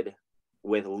flooded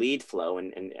with lead flow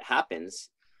and it happens,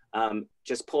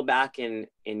 just pull back and,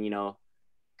 you know,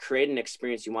 create an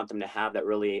experience you want them to have that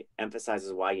really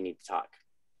emphasizes why you need to talk,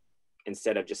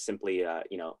 instead of just simply,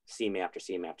 you know, CMA after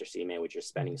CMA after CMA, which you're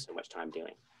spending so much time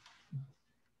doing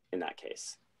in that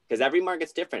case. Because every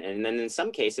market's different. And then in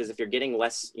some cases, if you're getting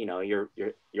less, you know, you're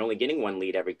only getting one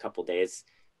lead every couple of days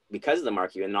because of the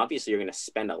market, and obviously you're going to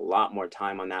spend a lot more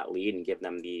time on that lead and give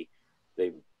them the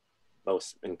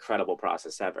most incredible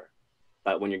process ever.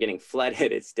 But when you're getting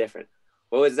flooded, it's different.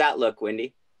 What was that look,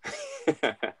 Wendy?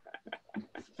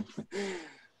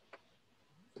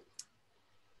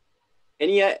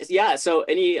 So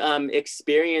any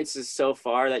experiences so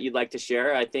far that you'd like to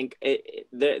share? I think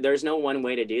there's no one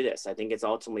way to do this. I think it's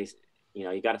ultimately, you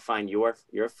know, you got to find your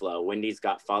flow. Wendy's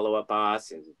got Follow Up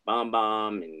Boss and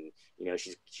Bomb, and you know,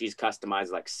 she's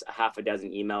customized like half a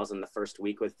dozen emails in the first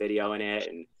week with video in it,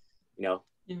 and you know,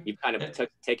 you've kind of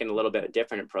taken a little bit of a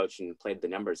different approach and played the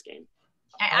numbers game.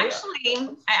 I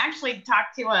actually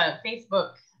talked to a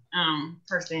Facebook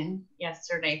person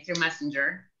yesterday through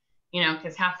Messenger. You know,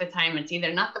 because half the time it's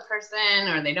either not the person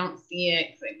or they don't see it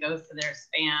because it goes to their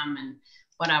spam and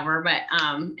whatever. But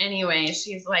anyway,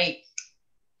 she's like,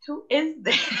 who is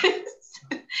this?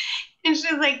 And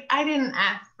she's like, I didn't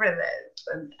ask for this.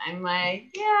 And I'm like,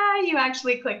 yeah, you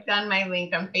actually clicked on my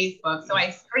link on Facebook. So I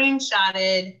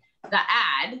screenshotted the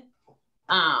ad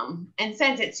and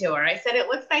sent it to her. I said, it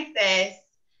looks like this.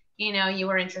 You know, you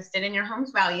were interested in your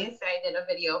home's value. So I did a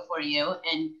video for you.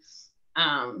 And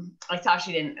I saw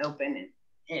she didn't open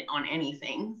it on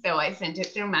anything. So I sent it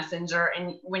through Messenger.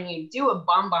 And when you do a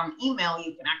bomb email,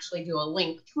 you can actually do a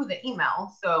link to the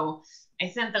email. So I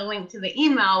sent the link to the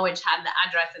email, which had the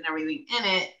address and everything in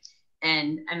it.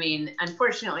 And I mean,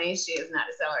 unfortunately, she is not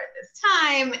a seller at this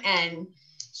time. And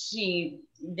she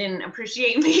didn't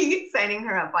appreciate me signing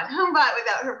her up on HomeBot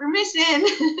without her permission.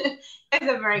 It's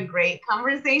a very great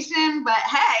conversation, but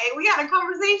hey, we had a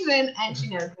conversation and she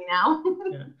knows me now.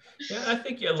 Yeah, I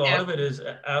think a lot of it is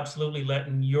absolutely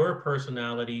letting your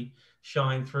personality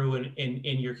shine through in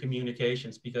your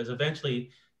communications, because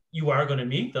eventually you are going to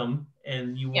meet them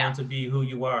and you want to be who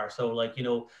you are. So like, you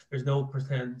know, there's no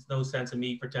sense of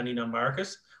me pretending I'm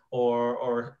Marcus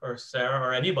or Sarah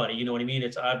or anybody, you know what I mean?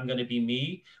 I'm going to be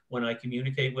me when I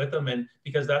communicate with them. And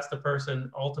because that's the person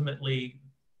ultimately,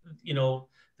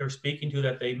 they're speaking to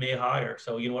that they may hire.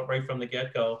 So, you know what, right from the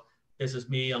get-go, this is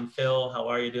me, I'm Phil, how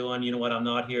are you doing? You know what, I'm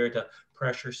not here to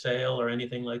pressure sale or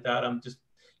anything like that. I'm just,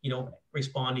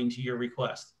 responding to your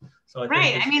request. So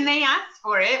I mean, they asked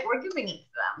for it, we're giving it to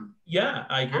them. Yeah,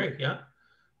 I agree, yeah.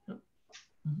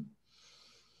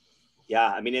 Yeah,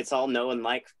 I mean, it's all know and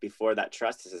like before that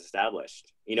trust is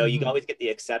established. You always get the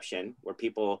exception where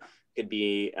people could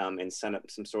be in some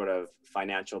sort of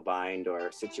financial bind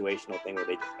or situational thing where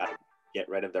they just got to get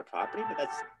rid of their property, but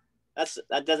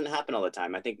that doesn't happen all the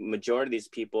time. I think majority of these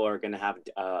people are going to have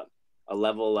a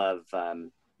level of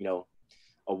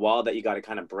a wall that you got to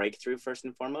kind of break through first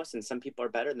and foremost, and some people are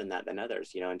better than that than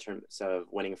others, in terms of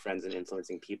winning friends and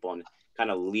influencing people and kind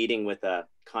of leading with a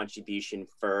contribution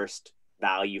first,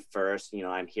 value first.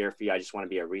 I'm here for you, I just want to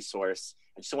be a resource,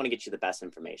 I just want to get you the best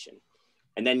information.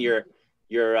 And then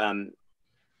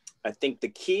I think the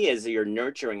key is that your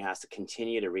nurturing has to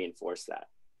continue to reinforce that,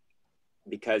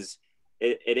 because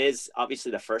it is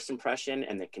obviously the first impression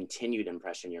and the continued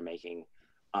impression you're making.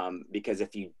 Because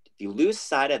if you lose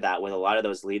sight of that with a lot of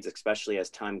those leads, especially as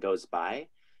time goes by,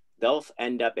 they'll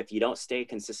end up, if you don't stay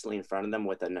consistently in front of them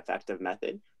with an effective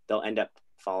method, they'll end up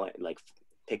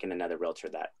picking another realtor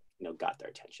that got their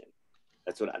attention.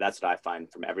 That's what I find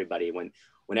from everybody.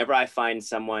 Whenever I find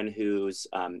someone who's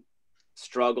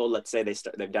struggled, let's say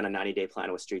they've done a 90-day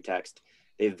plan with StreetText,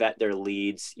 they vet their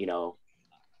leads,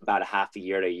 about a half a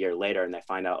year to a year later, and they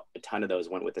find out a ton of those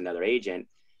went with another agent.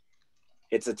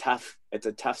 It's a tough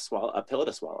pill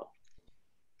to swallow,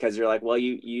 because you're like, well,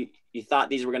 you thought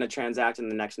these were going to transact in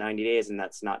the next 90 days, and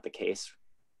that's not the case.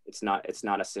 It's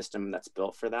not a system that's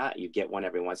built for that. You get one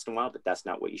every once in a while, but that's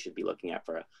not what you should be looking at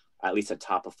for at least a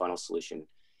top of funnel solution.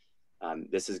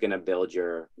 This is going to build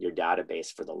your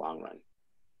database for the long run.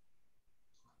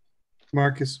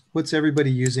 Marcus, what's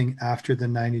everybody using after the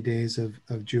 90 days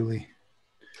of Julie?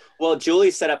 Well,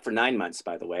 Julie's set up for 9 months,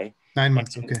 by the way. 9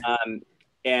 months, okay.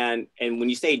 And when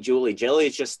you say Julie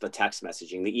is just the text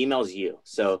messaging. The email's you.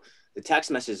 So the text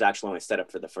message is actually only set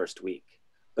up for the first week.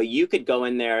 But you could go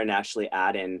in there and actually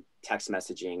add in text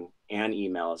messaging and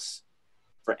emails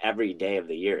for every day of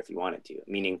the year if you wanted to.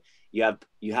 Meaning you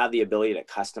have the ability to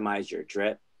customize your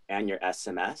drip and your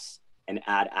SMS and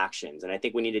add actions. And I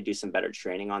think we need to do some better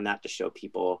training on that to show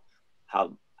people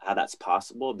how that's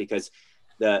possible, because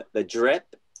the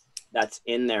drip that's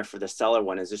in there for the seller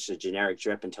one is just a generic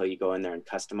drip until you go in there and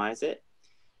customize it.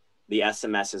 The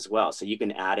SMS as well. So you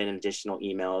can add in additional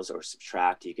emails or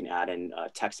subtract. You can add in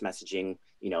text messaging,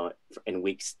 in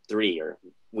week 3 or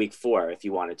week 4 if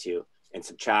you wanted to, and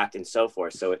subtract and so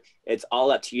forth. So it's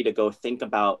all up to you to go think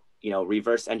about,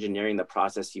 reverse engineering the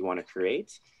process you want to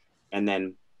create, and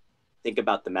then think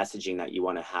about the messaging that you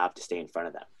want to have to stay in front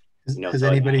of them. Has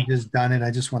anybody just done it?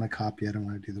 I just want to copy. I don't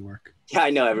want to do the work. Yeah,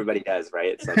 I know everybody does, right?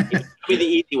 It's like, it's the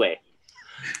easy way.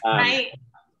 Right.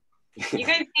 You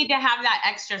guys need to have that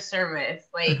extra service.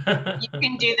 Like, you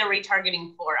can do the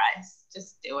retargeting for us.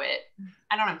 Just do it.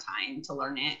 I don't have time to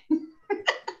learn it.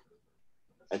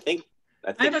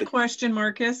 I have a question,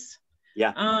 Marcus.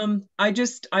 Yeah. I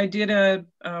did a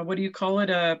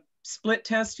split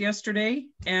test yesterday.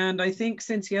 And I think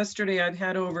since yesterday, I've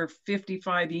had over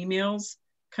 55 emails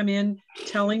come in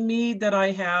telling me that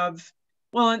I have,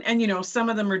 well, and some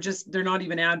of them are just, they're not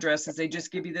even addresses. They just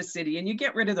give you the city, and you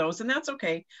get rid of those, and that's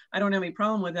okay. I don't have any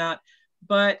problem with that.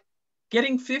 But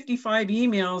getting 55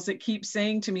 emails that keep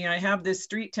saying to me, I have this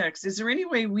StreetText, is there any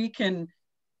way we can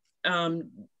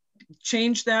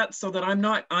change that so that I'm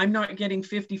not getting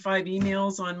 55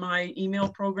 emails on my email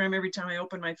program every time I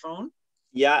open my phone?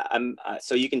 Yeah,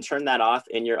 so you can turn that off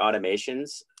in your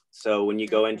automations. So when you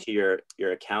go into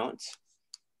your account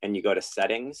and you go to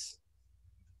settings,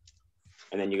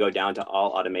 and then you go down to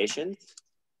all automations.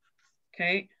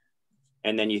 Okay.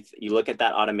 And then you look at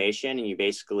that automation, and you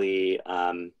basically,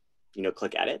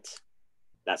 click edit,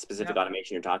 that specific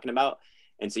automation you're talking about.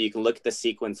 And so you can look at the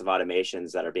sequence of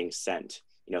automations that are being sent,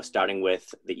 starting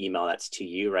with the email that's to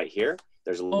you right here.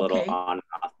 There's a little on and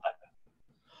off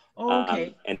button.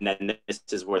 Okay. And then this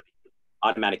is where the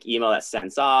automatic email that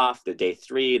sends off, the day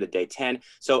 3, the day 10.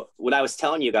 So what I was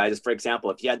telling you guys is, for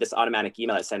example, if you had this automatic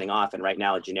email that's sending off, and right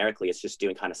now generically it's just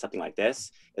doing kind of something like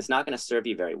this, it's not going to serve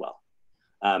you very well,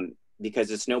 because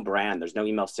it's no brand, there's no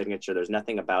email signature, there's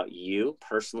nothing about you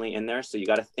personally in there. So you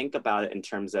got to think about it in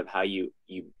terms of how you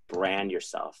brand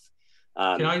yourself.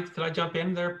 Can I jump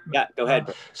in there? Yeah, go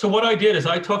ahead. So what I did is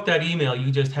I took that email you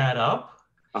just had up,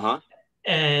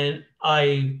 and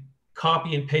I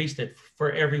copy and paste it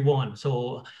for everyone.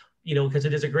 So you know, because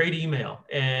it is a great email,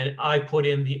 and I put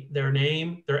in their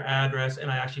name, their address, and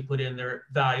I actually put in their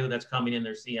value that's coming in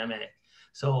their CMA.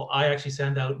 So I actually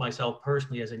send out myself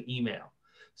personally as an email.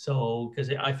 So,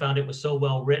 because I found it was so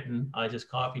well written, I just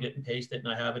copied it and pasted it,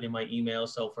 and I have it in my email.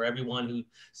 So for everyone who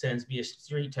sends me a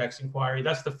StreetText inquiry,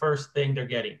 that's the first thing they're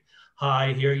getting.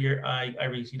 Hi, here you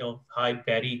know, hi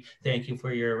Betty, thank you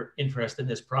for your interest in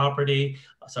this property,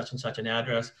 such and such an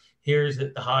address. Here's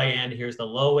the high end, here's the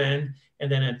low end.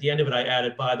 And then at the end of it, I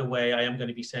added, by the way, I am going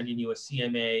to be sending you a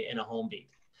CMA and a home beat.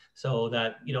 So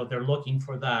that, you know, they're looking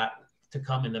for that to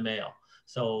come in the mail.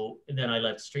 So, and then I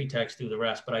let StreetText do the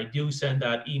rest, but I do send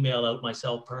that email out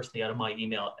myself personally out of my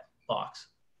email box.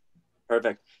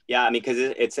 Perfect. Yeah, I mean, because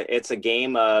it's a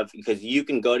game of, because you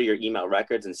can go to your email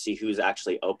records and see who's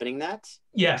actually opening that.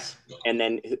 Yes. And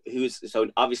then so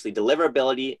obviously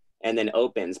deliverability and then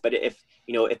opens. But if,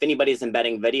 you know, if anybody's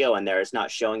embedding video in there, it's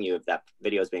not showing you if that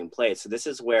video is being played. So this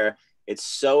is where it's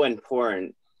so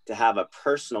important to have a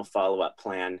personal follow-up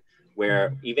plan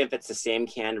where even if it's the same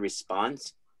canned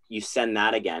response, you send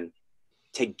that again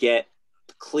to get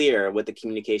clear with the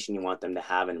communication you want them to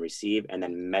have and receive, and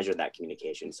then measure that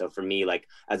communication. So for me, like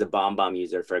as a BombBomb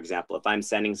user, for example, if I'm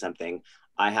sending something,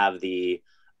 I have the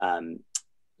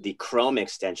Chrome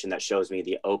extension that shows me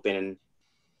the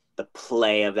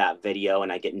play of that video,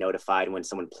 and I get notified when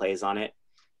someone plays on it,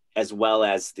 as well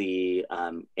as the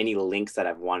any links that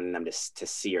I've wanted them to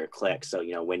see or click. So,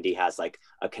 you know, Wendy has like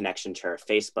a connection to her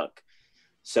Facebook.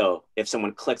 So if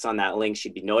someone clicks on that link,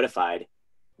 she'd be notified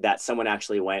that someone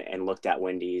actually went and looked at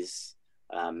Wendy's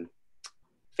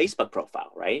Facebook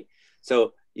profile, right?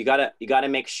 So you gotta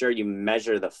make sure you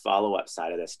measure the follow-up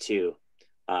side of this too,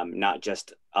 not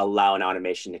just allow an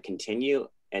automation to continue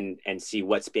and see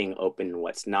what's being open and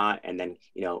what's not, and then,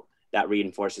 you know, that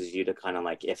reinforces you to kind of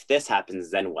like, if this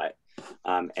happens, then what?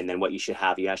 And then what you should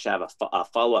have a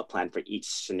follow-up plan for each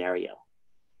scenario.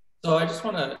 So I just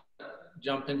want to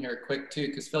jump in here quick too,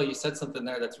 because Phil, you said something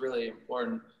there that's really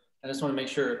important. I just want to make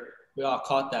sure we all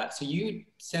caught that. So you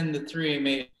send the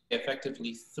 3MA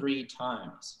effectively 3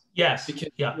 times. Yes. Because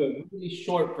yeah. you have a really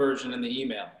short version in the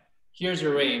email. Here's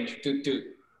your range, doot, doot.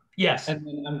 Yes. And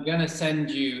then I'm going to send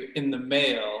you in the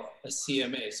mail a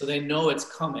CMA. So they know it's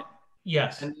coming.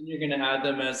 Yes. And then you're going to add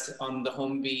them as on the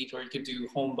home beat, or you could do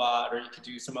HomeBot, or you could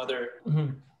do some other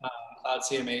cloud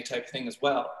CMA type thing as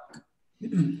well.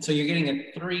 So you're getting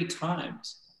it 3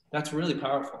 times. That's really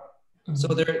powerful. So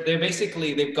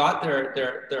they've got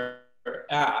their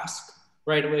ask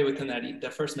right away within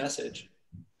that first message,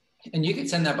 and you could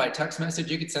send that by text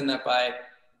message, you could send that by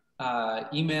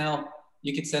email,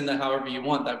 you could send that however you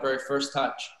want, that very first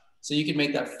touch. So you could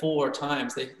make that 4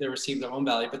 times they receive their home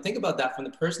value. But think about that from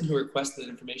the person who requested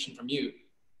information from you.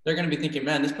 They're going to be thinking,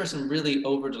 man, this person really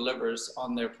over delivers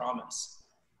on their promise.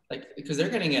 Like, because they're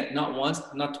getting it not once,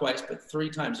 not twice, but 3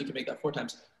 times. You can make that 4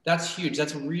 times. That's huge.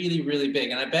 That's really, really big.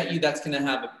 And I bet you that's going to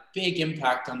have a big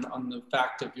impact on the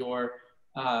fact of your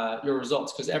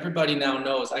results, because everybody now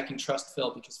knows I can trust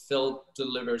Phil because Phil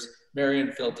delivers. Mary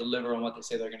and Phil deliver on what they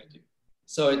say they're going to do.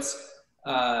 So it's,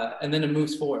 and then it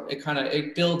moves forward.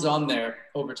 It builds on there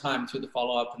over time through the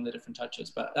follow-up and the different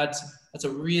touches. But that's a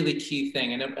really key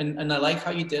thing. And I like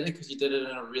how you did it, because you did it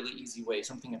in a really easy way,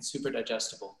 something that's super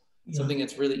digestible. Yeah. Something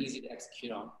that's really easy to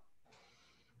execute on.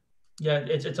 Yeah,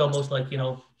 it's almost like, you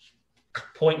know,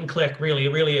 point and click. Really,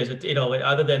 it really is. You know,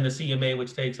 other than the CMA,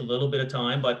 which takes a little bit of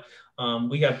time, but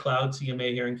we have cloud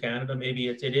CMA here in Canada. Maybe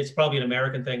it is probably an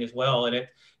American thing as well. And it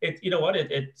you know what,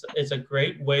 it's a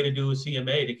great way to do a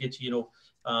CMA to get you,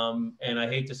 and I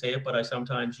hate to say it, but I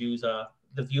sometimes use the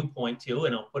viewpoint too,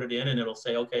 and I'll put it in, and it'll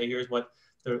say, okay, here's what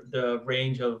the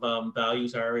range of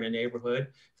values are in a neighborhood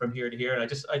from here to here. And I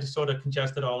just sort of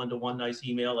congest it all into one nice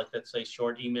email, like let's say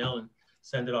short email, and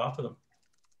send it off to them.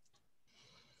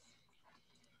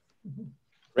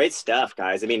 Great stuff,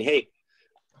 guys. I mean, hey,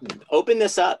 open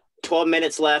this up. 12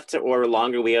 minutes left or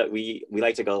longer. We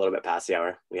like to go a little bit past the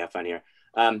hour. We have fun here.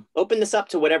 Open this up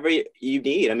to whatever you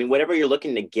need. I mean, whatever you're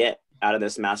looking to get out of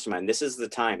this mastermind, this is the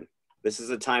time. This is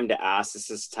the time to ask. This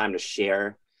is the time to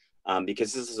share.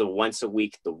 Because this is a once a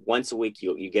week. Once a week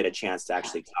you get a chance to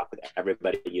actually talk with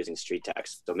everybody using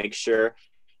StreetText. So make sure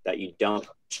that you don't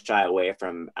shy away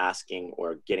from asking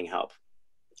or getting help.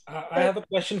 I have a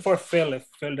question for Phil, if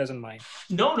Phil doesn't mind.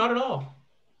 No, not at all.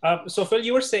 So Phil,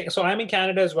 you were saying, so I'm in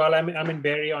Canada as well. I'm in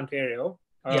Barrie, Ontario.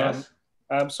 Yes.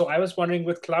 So I was wondering,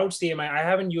 with Cloud CMA, I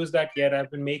haven't used that yet. I've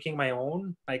been making my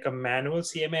own, like a manual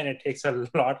CMA, and it takes a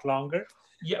lot longer.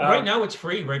 Yeah, right now it's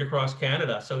free right across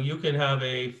Canada. So you can have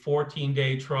a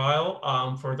 14-day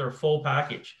trial for their full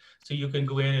package. So you can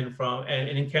go in and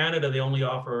in Canada, they only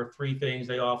offer 3 things.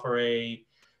 They offer a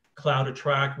Cloud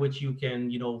Attract, which you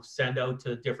can, send out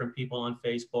to different people on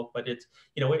Facebook, but it's,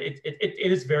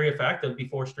 it is very effective.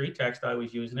 Before StreetText, I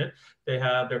was using it. They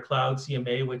have their Cloud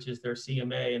CMA, which is their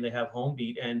CMA, and they have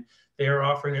HomeBeat, and they're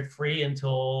offering it free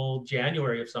until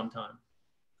January of sometime.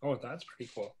 Oh, that's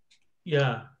pretty cool.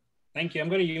 Yeah. Thank you. I'm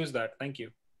going to use that. Thank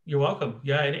you. You're welcome.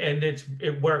 Yeah, and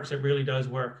it works. It really does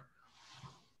work.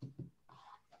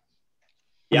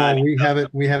 Yeah, well,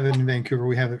 we have it in Vancouver.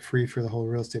 We have it free for the whole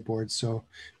real estate board. So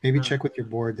maybe check with your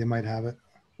board. They might have it.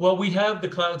 Well, we have the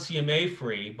Cloud CMA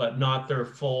free, but not their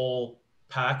full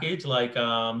package, like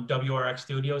WRX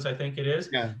Studios, I think it is.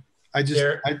 Yeah, I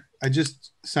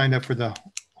just signed up for the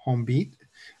HomeBeat.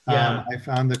 Yeah. I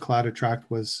found the Cloud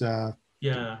Attract was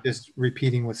just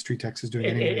repeating what StreetText is doing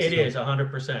anyway. It is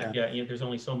 100%. Yeah, there's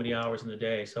only so many hours in the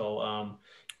day. So,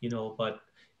 but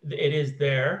it is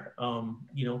there,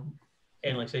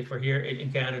 and like I say, for here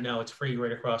in Canada now, it's free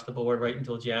right across the board right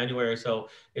until January. So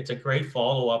it's a great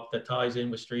follow-up that ties in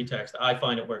with StreetText. I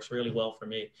find it works really well for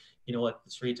me. You know what,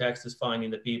 StreetText is finding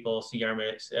the people,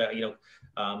 CRM,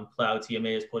 Cloud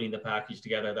CMA is putting the package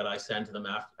together that I send to them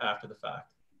after the fact.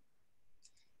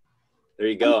 There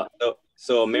you go.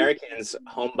 So Americans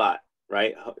HomeBot,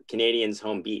 right? Canadians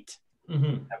HomeBeat.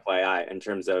 Mm-hmm. FYI, in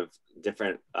terms of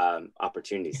different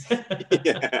opportunities.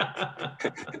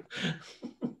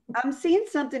 I'm seeing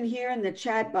something here in the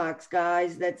chat box,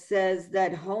 guys, that says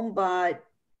that HomeBot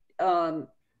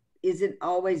isn't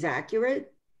always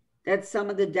accurate, that some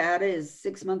of the data is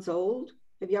 6 months old.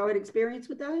 Have y'all had experience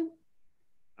with that?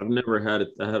 I've never had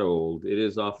it that old. It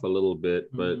is off a little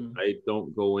bit, but I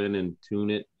don't go in and tune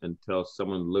it until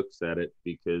someone looks at it,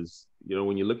 because,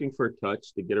 when you're looking for a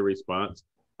touch to get a response,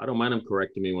 I don't mind them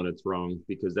correcting me when it's wrong,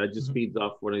 because that just feeds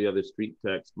off one of the other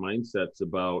StreetText mindsets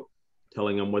about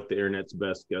telling them what the internet's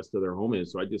best guess of their home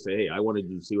is. So I just say, hey, I wanted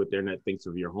you to see what the internet thinks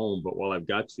of your home, but while I've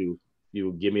got you,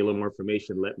 you give me a little more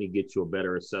information, let me get you a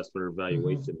better assessment or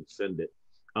evaluation and send it.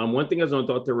 One thing I was going to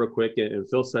throw out there real quick, and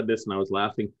Phil said this and I was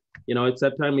laughing, it's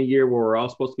that time of year where we're all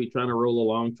supposed to be trying to roll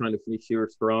along, trying to finish year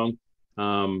strong.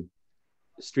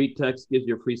 StreetText gives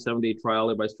you a free 7-day trial.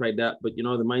 Everybody's tried that. But, the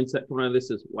mindset coming out of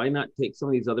this is, why not take some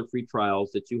of these other free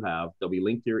trials that you have, they'll be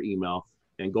linked to your email,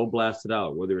 and go blast it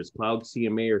out, whether it's Cloud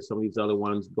CMA or some of these other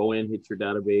ones. Go in, hit your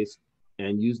database,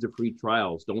 and use the free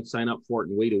trials. Don't sign up for it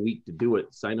and wait a week to do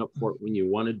it. Sign up for it when you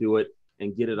want to do it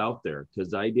and get it out there. Because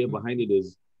the idea behind it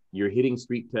is you're hitting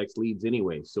StreetText leads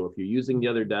anyway. So if you're using the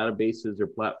other databases or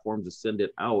platforms to send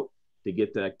it out to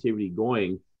get the activity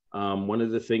going, one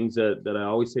of the things that I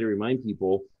always say to remind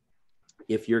people,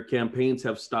 if your campaigns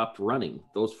have stopped running,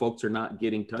 those folks are not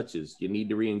getting touches. You need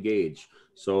to re-engage.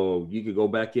 So you could go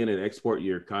back in and export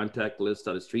your contact list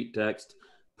out of StreetText,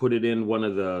 put it in one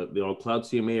of the Cloud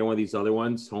CMA or one of these other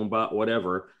ones, HomeBot,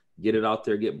 whatever, get it out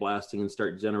there, get blasting, and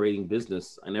start generating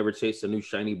business. I never chase a new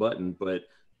shiny button, but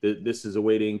this is a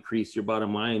way to increase your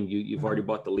bottom line. You've already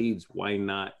bought the leads. Why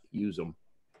not use them?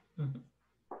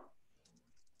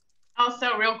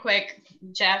 Also, real quick,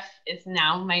 Jeff is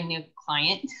now my new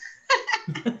client.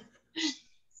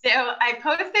 So I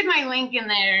posted my link in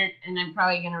there, and I'm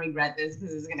probably going to regret this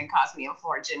because it's going to cost me a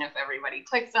fortune if everybody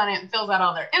clicks on it and fills out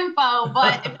all their info.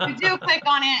 But if you do click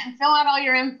on it and fill out all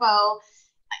your info,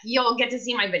 you'll get to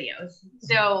see my videos.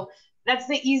 So that's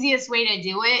the easiest way to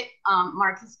do it.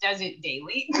 Marcus does it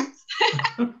daily.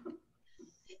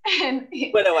 And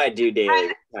what do I do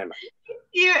daily?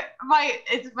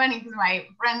 It's funny because my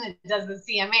friend that does the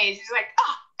CMA, she's like,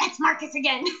 oh, it's Marcus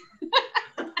again.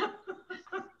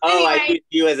 Oh, anyway, I use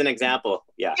you as an example.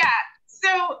 Yeah. Yeah.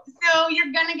 So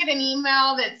you're gonna get an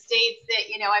email that states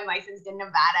that, I'm licensed in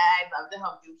Nevada. I'd love to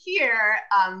help you here.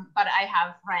 But I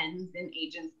have friends and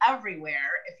agents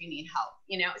everywhere if you need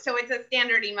help, So it's a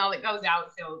standard email that goes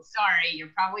out. So sorry,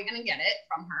 you're probably gonna get it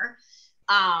from her.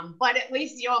 But at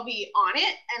least you'll be on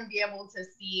it and be able to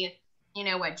see,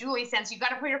 what Julie sends. You got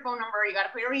to put your phone number, you got to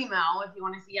put your email if you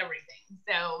want to see everything.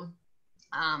 So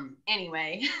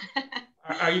anyway.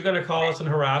 Are you going to call us and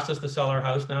harass us to sell our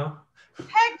house now?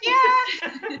 Heck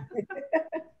yeah.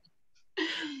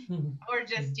 Or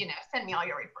just, send me all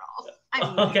your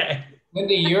referrals. Okay.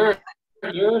 Wendy,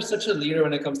 you're such a leader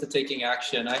when it comes to taking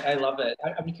action. I love it.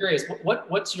 I'm curious,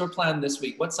 what's your plan this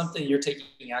week? What's something you're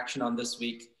taking action on this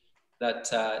week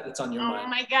that's on your mind? Oh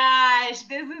my gosh,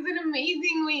 this is an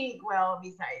amazing week. Well,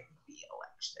 besides the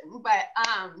election, but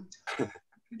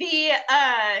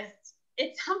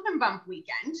it's Hump and Bump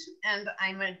weekend, and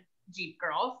I'm a Jeep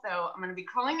girl, so I'm going to be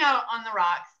crawling out on the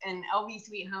rocks, and LV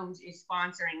Sweet Homes is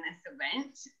sponsoring this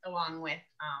event along with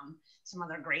some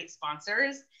other great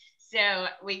sponsors. So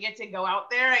we get to go out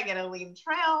there. I get to lead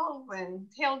trails and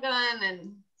tail gun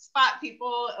and spot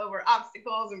people over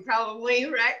obstacles and probably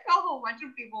wreck a whole bunch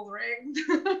of people's rigs.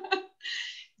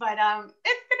 But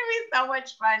it's gonna be so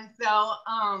much fun. So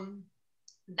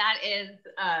that is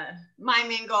my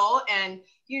main goal. And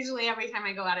usually every time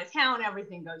I go out of town,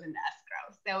 everything goes into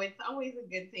escrow. So it's always a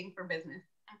good thing for business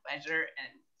and pleasure.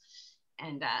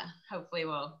 And hopefully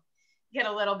we'll get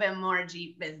a little bit more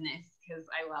Jeep business because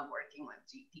I love working with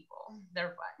Jeep people.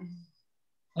 They're fun.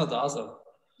 That's awesome.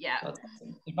 Yeah. That's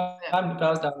awesome. If I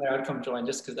was down there, I'd come join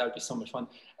just because that would be so much fun.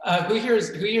 Who here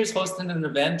is hosting an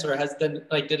event or has done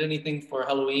did anything for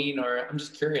Halloween, or I'm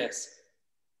just curious.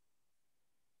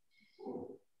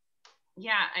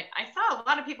 Yeah, I saw a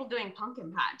lot of people doing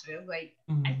pumpkin patches. Like,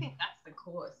 I think that's the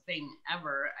coolest thing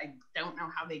ever. I don't know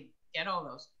how they get all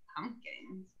those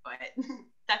pumpkins, but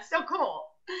that's so cool.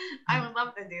 I would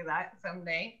love to do that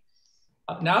someday.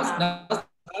 Now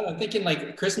I'm thinking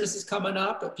like Christmas is coming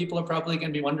up, but people are probably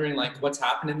going to be wondering like what's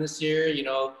happening this year. You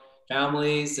know,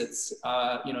 families. It's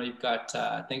you know, you've got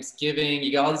Thanksgiving.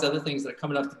 You got all these other things that are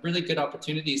coming up. Really good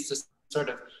opportunities to sort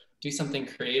of do something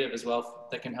creative as well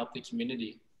that can help the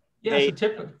community. Yeah,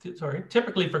 so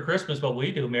typically for Christmas, what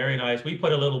we do, Mary and I, is we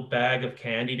put a little bag of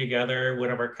candy together,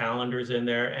 one of our calendars in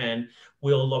there, and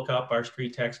we'll look up our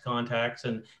StreetText contacts,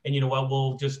 and you know what,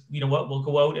 we'll just, you know what, we'll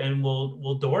go out and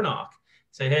we'll door knock,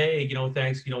 say, hey, you know,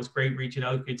 thanks, you know, it's great reaching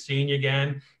out, good seeing you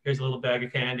again. Here's a little bag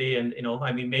of candy, and you know,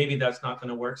 I mean, maybe that's not going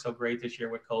to work so great this year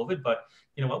with COVID, but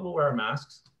you know what, we'll wear our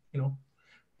masks, you know.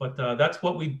 But that's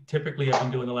what we typically have been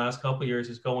doing the last couple of years,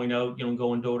 is going out, you know,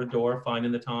 going door to door,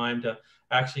 finding the time to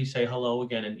actually say hello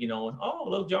again. And, you know, and, oh,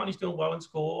 little Johnny's doing well in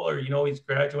school, or, you know, he's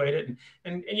graduated,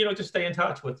 and you know, just stay in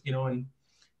touch with, you know,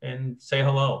 and say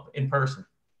hello in person.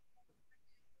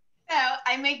 So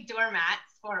I make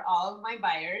doormats for all of my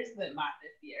buyers that bought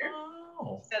this year.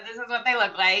 Oh. So this is what they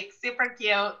look like. Super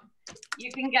cute.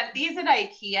 You can get these at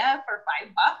IKEA for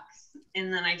 $5.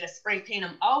 And then I just spray paint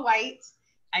them all white.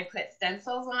 I put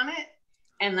stencils on it,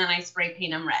 and then I spray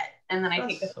paint them red, and then I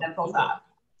take the stencils off.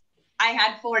 I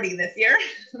had 40 this year.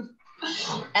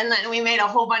 And then we made a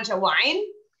whole bunch of wine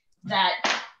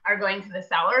that are going to the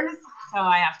cellars. So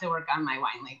I have to work on my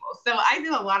wine labels. So I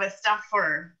do a lot of stuff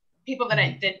for people that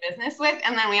I did business with.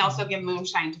 And then we also give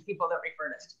moonshine to people that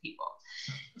referred us to people.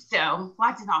 So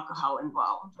lots of alcohol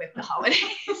involved with the holidays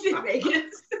in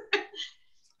Vegas.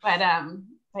 But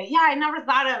yeah, I never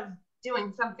thought of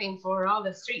doing something for all the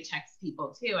StreetText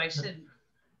people too. I should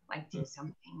do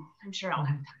something. I'm sure I'll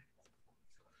have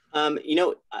time. You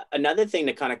know, another thing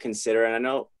to kind of consider, and I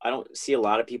know I don't see a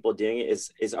lot of people doing it,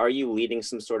 is are you leading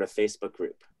some sort of Facebook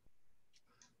group?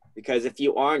 Because if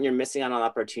you aren't, you're missing out on an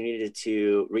opportunity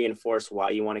to reinforce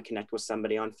why you want to connect with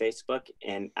somebody on Facebook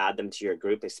and add them to your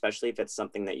group, especially if it's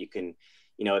something that you can,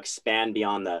 you know, expand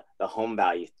beyond the home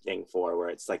value thing for, where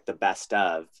it's like the best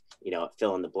of, you know,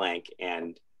 fill in the blank,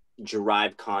 and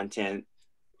derive content,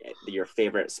 your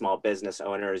favorite small business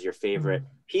owners, your favorite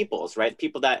peoples, right?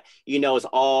 People that, you know, is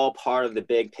all part of the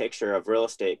big picture of real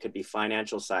estate. It could be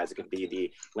financial sides. It could be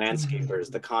the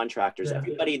landscapers, the contractors,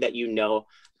 everybody that you know,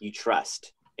 you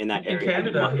trust in that area.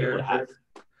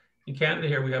 In Canada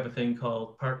here, we have a thing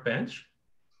called Park Bench.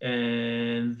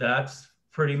 And that's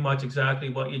pretty much exactly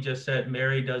what you just said.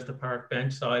 Mary does the Park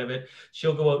Bench side of it.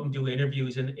 She'll go out and do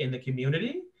interviews in the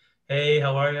community. Hey,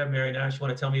 how are you? Mary Nash, you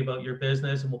want to tell me about your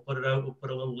business? And we'll put it out. We'll put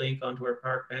a little link onto our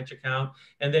Park Bench account.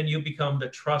 And then you become the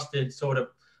trusted sort of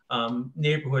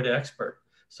neighborhood expert.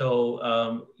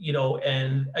 So, you know,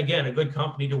 and again, a good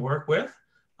company to work with.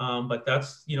 But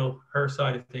that's, you know, her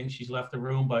side of things. She's left the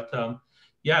room. But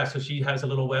yeah, so she has a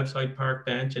little website, Park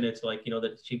Bench. And it's like, you know,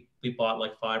 that we bought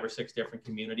like 5 or 6 different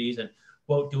communities, and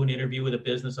we'll do an interview with a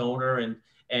business owner,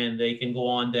 and they can go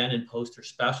on then and post their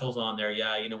specials on there.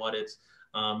 Yeah, you know what, it's,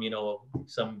 you know,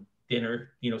 some dinner,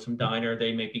 you know, some diner,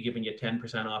 they may be giving you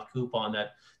 10% off coupon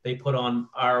that they put on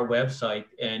our website,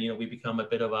 and, you know, we become a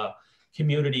bit of a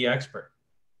community expert.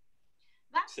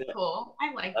 That's cool.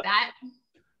 I like that.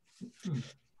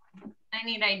 I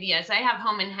need ideas. I have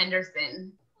Home in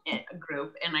Henderson a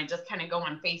group, and I just kind of go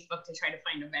on Facebook to try to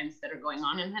find events that are going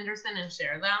on in Henderson and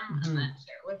share them, and then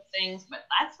share listings. But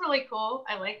that's really cool.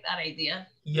 I like that idea.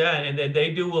 Yeah, and then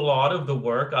they do a lot of the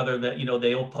work, other than, you know,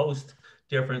 they'll post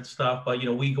different stuff, but, you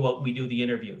know, we go out and we do the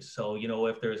interviews. So, you know,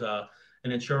 if there's an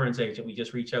insurance agent, we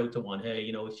just reach out to one. Hey,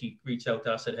 you know, she reached out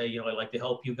to us, said, hey, you know, I'd like to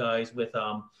help you guys with,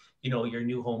 you know, your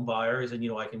new home buyers, and, you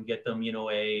know, I can get them, you know,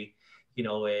 a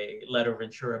letter of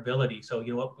insurability. So,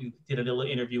 you know what, we did a little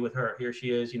interview with her. Here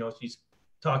she is, you know, she's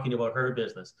talking about her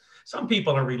business. Some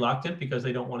people are reluctant because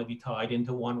they don't want to be tied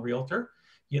into one realtor.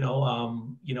 you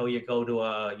you go to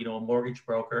a mortgage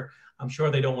broker. I'm sure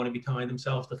they don't want to be tying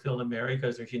themselves to Phil and Mary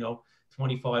because there's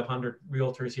 2,500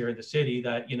 realtors here in the city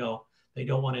that they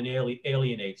don't want to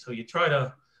alienate. So you try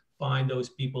to find those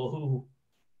people who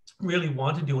really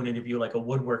want to do an interview, like a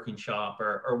woodworking shop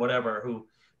or whatever,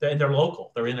 and they're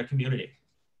local, they're in their community.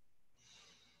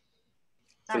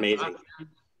 It's amazing.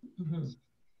 Mm-hmm.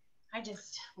 I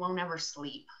just won't ever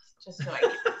sleep just so I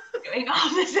keep doing all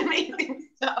this amazing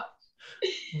stuff.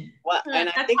 Well, and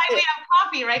that's why we have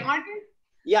coffee, right, Marcus?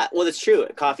 Yeah, well, that's true.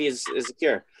 Coffee is a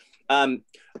cure.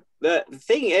 The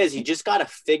thing is, you just got to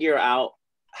figure out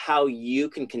how you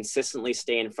can consistently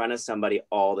stay in front of somebody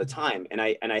all the time. And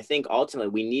I think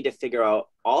ultimately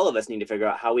all of us need to figure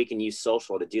out how we can use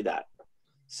social to do that.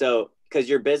 So, because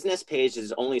your business page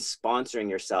is only sponsoring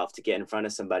yourself to get in front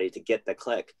of somebody to get the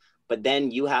click, but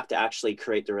then you have to actually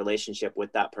create the relationship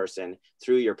with that person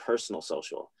through your personal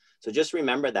social. So just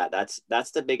remember that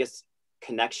that's the biggest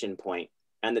connection point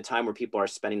and the time where people are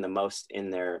spending the most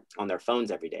on their phones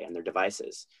every day, on their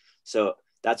devices. So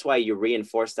that's why you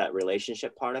reinforce that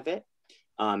relationship part of it.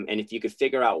 And if you could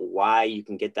figure out why you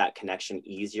can get that connection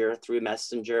easier through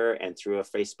Messenger and through a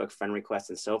Facebook friend request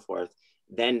and so forth,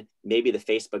 then maybe the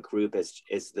Facebook group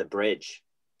is the bridge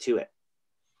to it,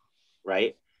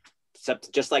 right?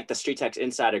 Except just like the StreetText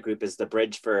Insider group is the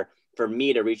bridge for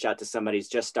me to reach out to somebody who's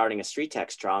just starting a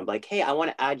StreetText trial and be like, hey, I want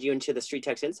to add you into the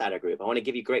StreetText Insider group. I want to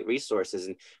give you great resources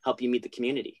and help you meet the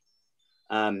community.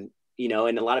 And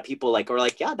a lot of people are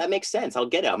like, yeah, that makes sense. I'll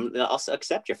get it. I'll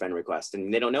accept your friend request,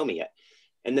 and they don't know me yet.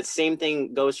 And the same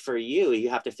thing goes for you. You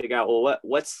have to figure out, well,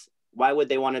 why would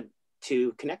they want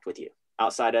to connect with you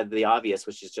outside of the obvious,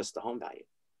 which is just the home value?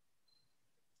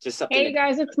 Just something. Hey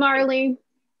guys, it's Marley.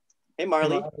 Hey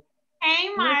Marley. Hey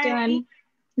Marley.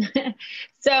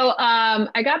 So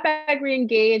I got back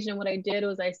re-engaged, and what I did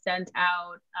was I sent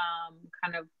out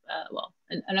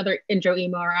another intro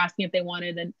email asking if they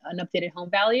wanted an updated home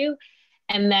value.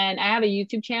 And then I have a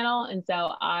YouTube channel, and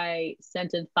so I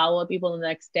sent in follow-up people the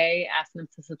next day asking them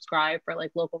to subscribe for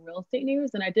like local real estate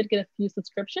news, and I did get a few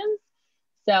subscriptions.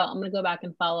 So I'm gonna go back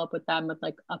and follow up with them with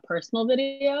like a personal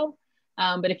video.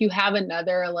 But if you have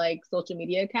another like social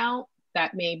media account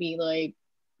that may be like,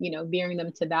 veering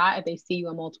them to that, if they see you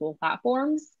on multiple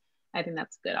platforms, I think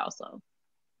that's good also.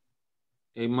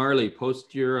 Hey, Marley,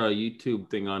 post your YouTube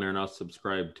thing on there and I'll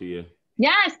subscribe to you.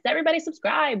 Yes, everybody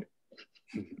subscribe.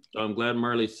 So I'm glad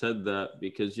Marley said that,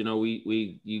 because, you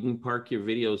can park your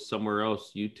videos somewhere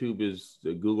else. YouTube is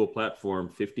a Google platform,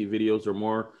 50 videos or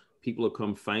more, people will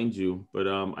come find you. But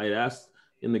I asked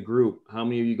in the group, how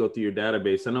many of you go through your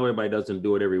database? I know everybody doesn't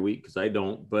do it every week because I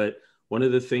don't, but one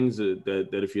of the things that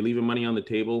if you're leaving money on the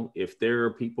table, if there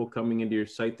are people coming into your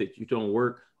site that you don't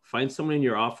work, find someone in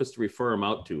your office to refer them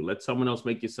out to. Let someone else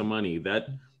make you some money. That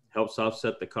helps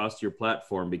offset the cost of your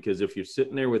platform, because if you're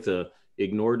sitting there with a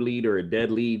ignored lead or a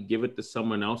dead lead, give it to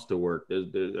someone else to work.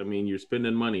 You're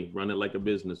spending money. Run it like a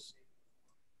business.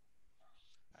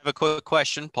 I have a quick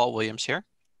question. Paul Williams here.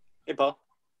 Hey, Paul.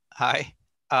 Hi.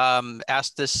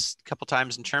 Asked this a couple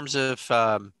times in terms of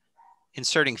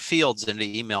inserting fields into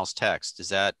emails text. Is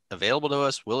that available to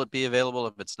us? Will it be available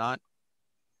if it's not?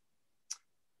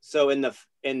 So in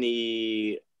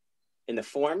the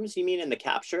forms, you mean in the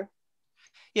capture?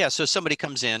 Yeah. So somebody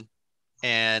comes in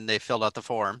and they filled out the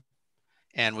form,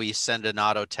 and we send an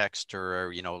auto text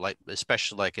or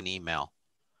especially like an email.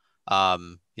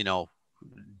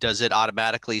 Does it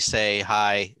automatically say,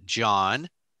 "Hi, John,"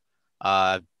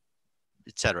 et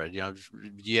cetera? Do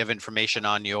you have information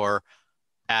on your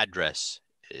address?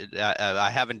 I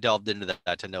haven't delved into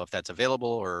that to know if that's available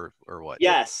or what.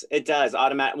 Yes, it does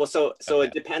automatic. Well, so Okay.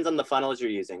 It depends on the funnels you're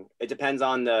using. It depends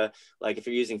on if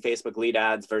you're using Facebook lead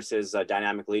ads versus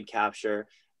dynamic lead capture,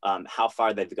 how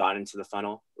far they've gone into the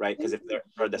funnel, right? Because if they're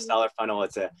for the seller funnel,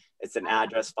 it's an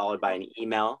address followed by an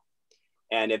email,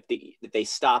 and if they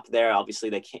stop there, obviously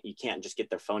you can't just get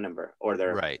their phone number or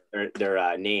their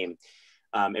name.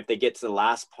 If they get to the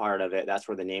last part of it, that's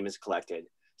where the name is collected.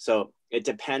 So it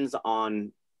depends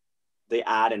on the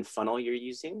ad and funnel you're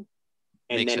using.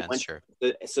 And Makes then sense, sure.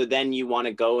 So then you want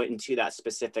to go into that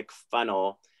specific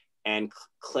funnel and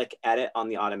click edit on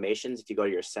the automations if you go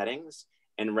to your settings,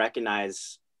 and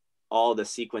recognize all the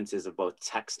sequences of both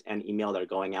text and email that are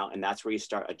going out. And that's where you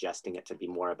start adjusting it to be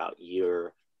more about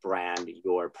your brand,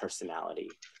 your personality.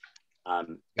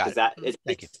 Because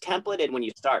it's templated when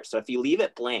you start. So if you leave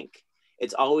it blank,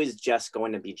 it's always just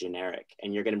going to be generic,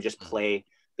 and you're going to just play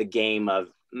the game of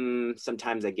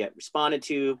sometimes they get responded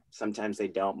to, sometimes they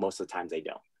don't, most of the times they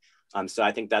don't. So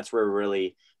I think that's where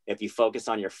really, if you focus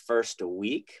on your first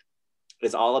week,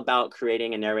 is all about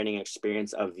creating a narrating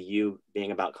experience of you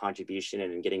being about contribution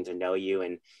and getting to know you,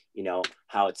 and you know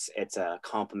how it's a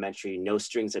complimentary, no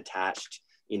strings attached,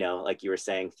 you know, like you were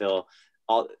saying, Phil.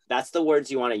 All that's the words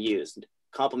you want to use: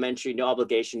 complimentary, no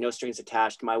obligation, no strings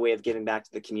attached, my way of giving back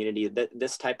to the community.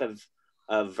 This type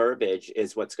of verbiage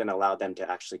is what's going to allow them to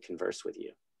actually converse with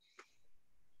you.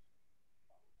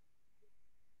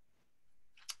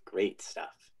 Great stuff.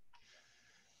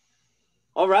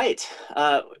 All right.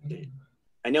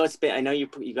 I know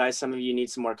you guys, some of you need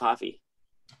some more coffee.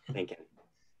 Thinking.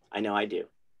 I know I do.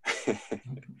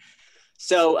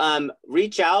 So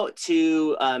reach out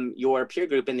to your peer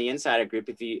group in the insider group.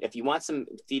 If you want some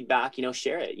feedback, you know,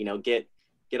 share it, you know, get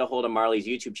a hold of Marley's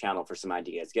YouTube channel for some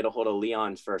ideas, get a hold of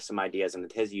Leon for some ideas on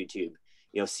his YouTube,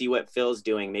 you know, see what Phil's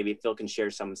doing. Maybe Phil can share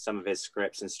some of his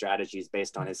scripts and strategies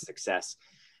based on his success.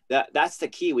 That's the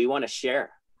key. We want to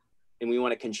share. And we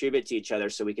want to contribute to each other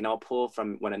so we can all pull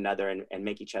from one another and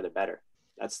make each other better.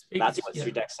 That's what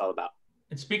StreetText is all about.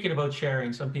 And speaking about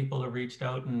sharing, some people have reached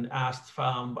out and asked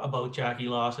about Jackie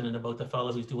Lawson and about the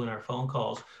fellow who's doing our phone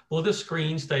calls. Will this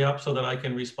screen stay up so that I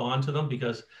can respond to them?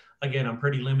 Because again, I'm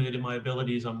pretty limited in my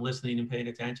abilities. I'm listening and paying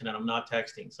attention, and I'm not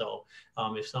texting. So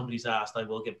if somebody's asked, I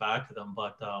will get back to them.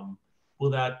 But will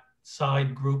that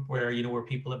side group where, you know, where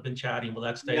people have been chatting, will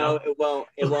that stay up? No,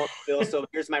 it won't, Phil. So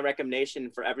here's my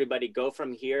recommendation for everybody: go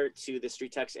from here to the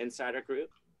StreetText Insider group,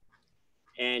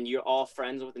 and you're all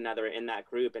friends with another in that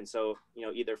group. And so, you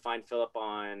know, either find Philip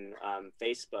on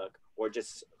Facebook or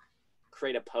just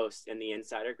create a post in the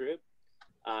Insider group.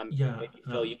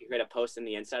 Phil, you can create a post in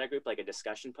the Insider group, like a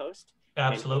discussion post.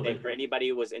 Absolutely. And for anybody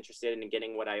who was interested in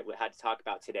getting what I had to talk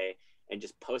about today, and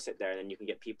just post it there, and then you can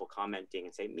get people commenting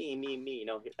and say me. You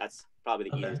know, that's probably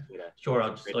the easiest way to. Sure,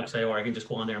 I'll just say, or I can just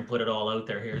go on there and put it all out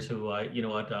there. Here's who you know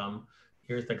what,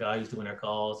 here's the guy who's doing our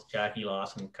calls, Jackie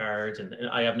Lawson cards, and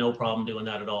I have no problem doing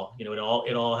that at all. You know,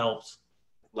 it all helps.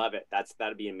 Love it.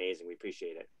 That'd be amazing. We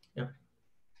appreciate it. Yeah.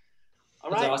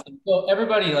 All right. Awesome. So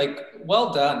everybody, like,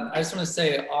 well done. I just want to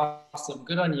say, awesome.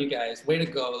 Good on you guys. Way to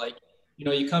go. Like, you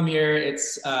know, you come here,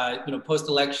 it's, you know,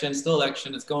 post-election, still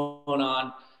election, it's going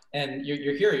on. And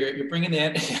you're here, you're bringing the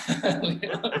energy,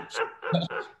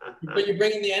 but you're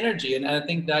bringing the energy, and I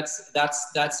think that's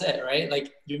it, right?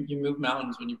 Like you move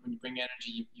mountains when you bring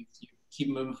energy. You keep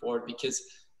moving forward, because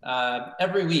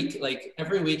every week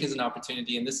is an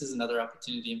opportunity, and this is another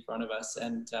opportunity in front of us.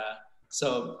 And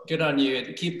so good on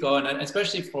you. Keep going, and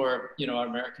especially for, you know, our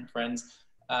American friends.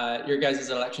 Your guys'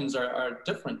 elections are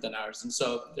different than ours, and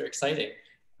so they're exciting.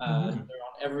 They're on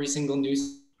every single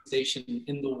news station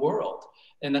in the world.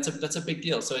 And that's a big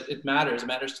deal. So it matters. It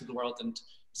matters to the world. And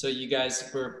so you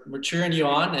guys, we're cheering you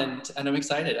on, and I'm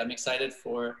excited. I'm excited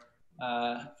for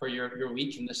your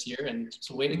week in this year. And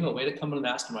so way to go. Way to come to the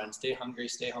Mastermind. Stay hungry,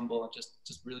 stay humble, and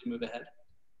just really move ahead.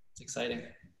 It's exciting.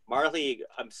 Marley,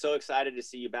 I'm so excited to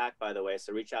see you back, by the way.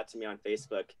 So reach out to me on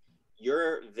Facebook.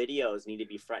 Your videos need to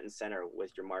be front and center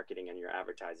with your marketing and your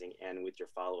advertising and with your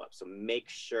follow-up. So make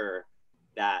sure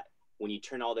that when you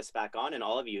turn all this back on, and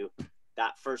all of you,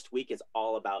 that first week is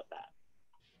all about that.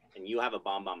 And you have a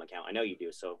bomb account. I know you do.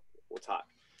 So we'll talk.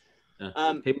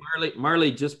 Hey,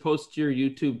 Marley, just post your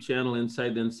YouTube channel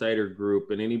inside the Insider group,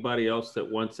 and anybody else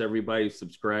that wants everybody to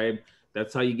subscribe.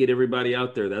 That's how you get everybody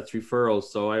out there. That's referrals.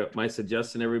 So my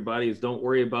suggestion to everybody is, don't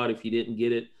worry about if you didn't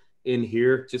get it in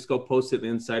here. Just go post it in the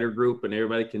Insider group, and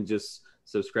everybody can just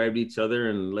subscribe to each other,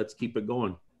 and let's keep it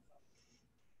going.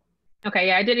 Okay,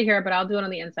 yeah, I didn't hear it, but I'll do it on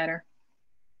the Insider.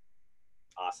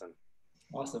 Awesome.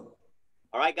 Awesome.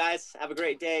 All right, guys, have a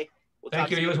great day.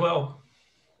 Thank you as well.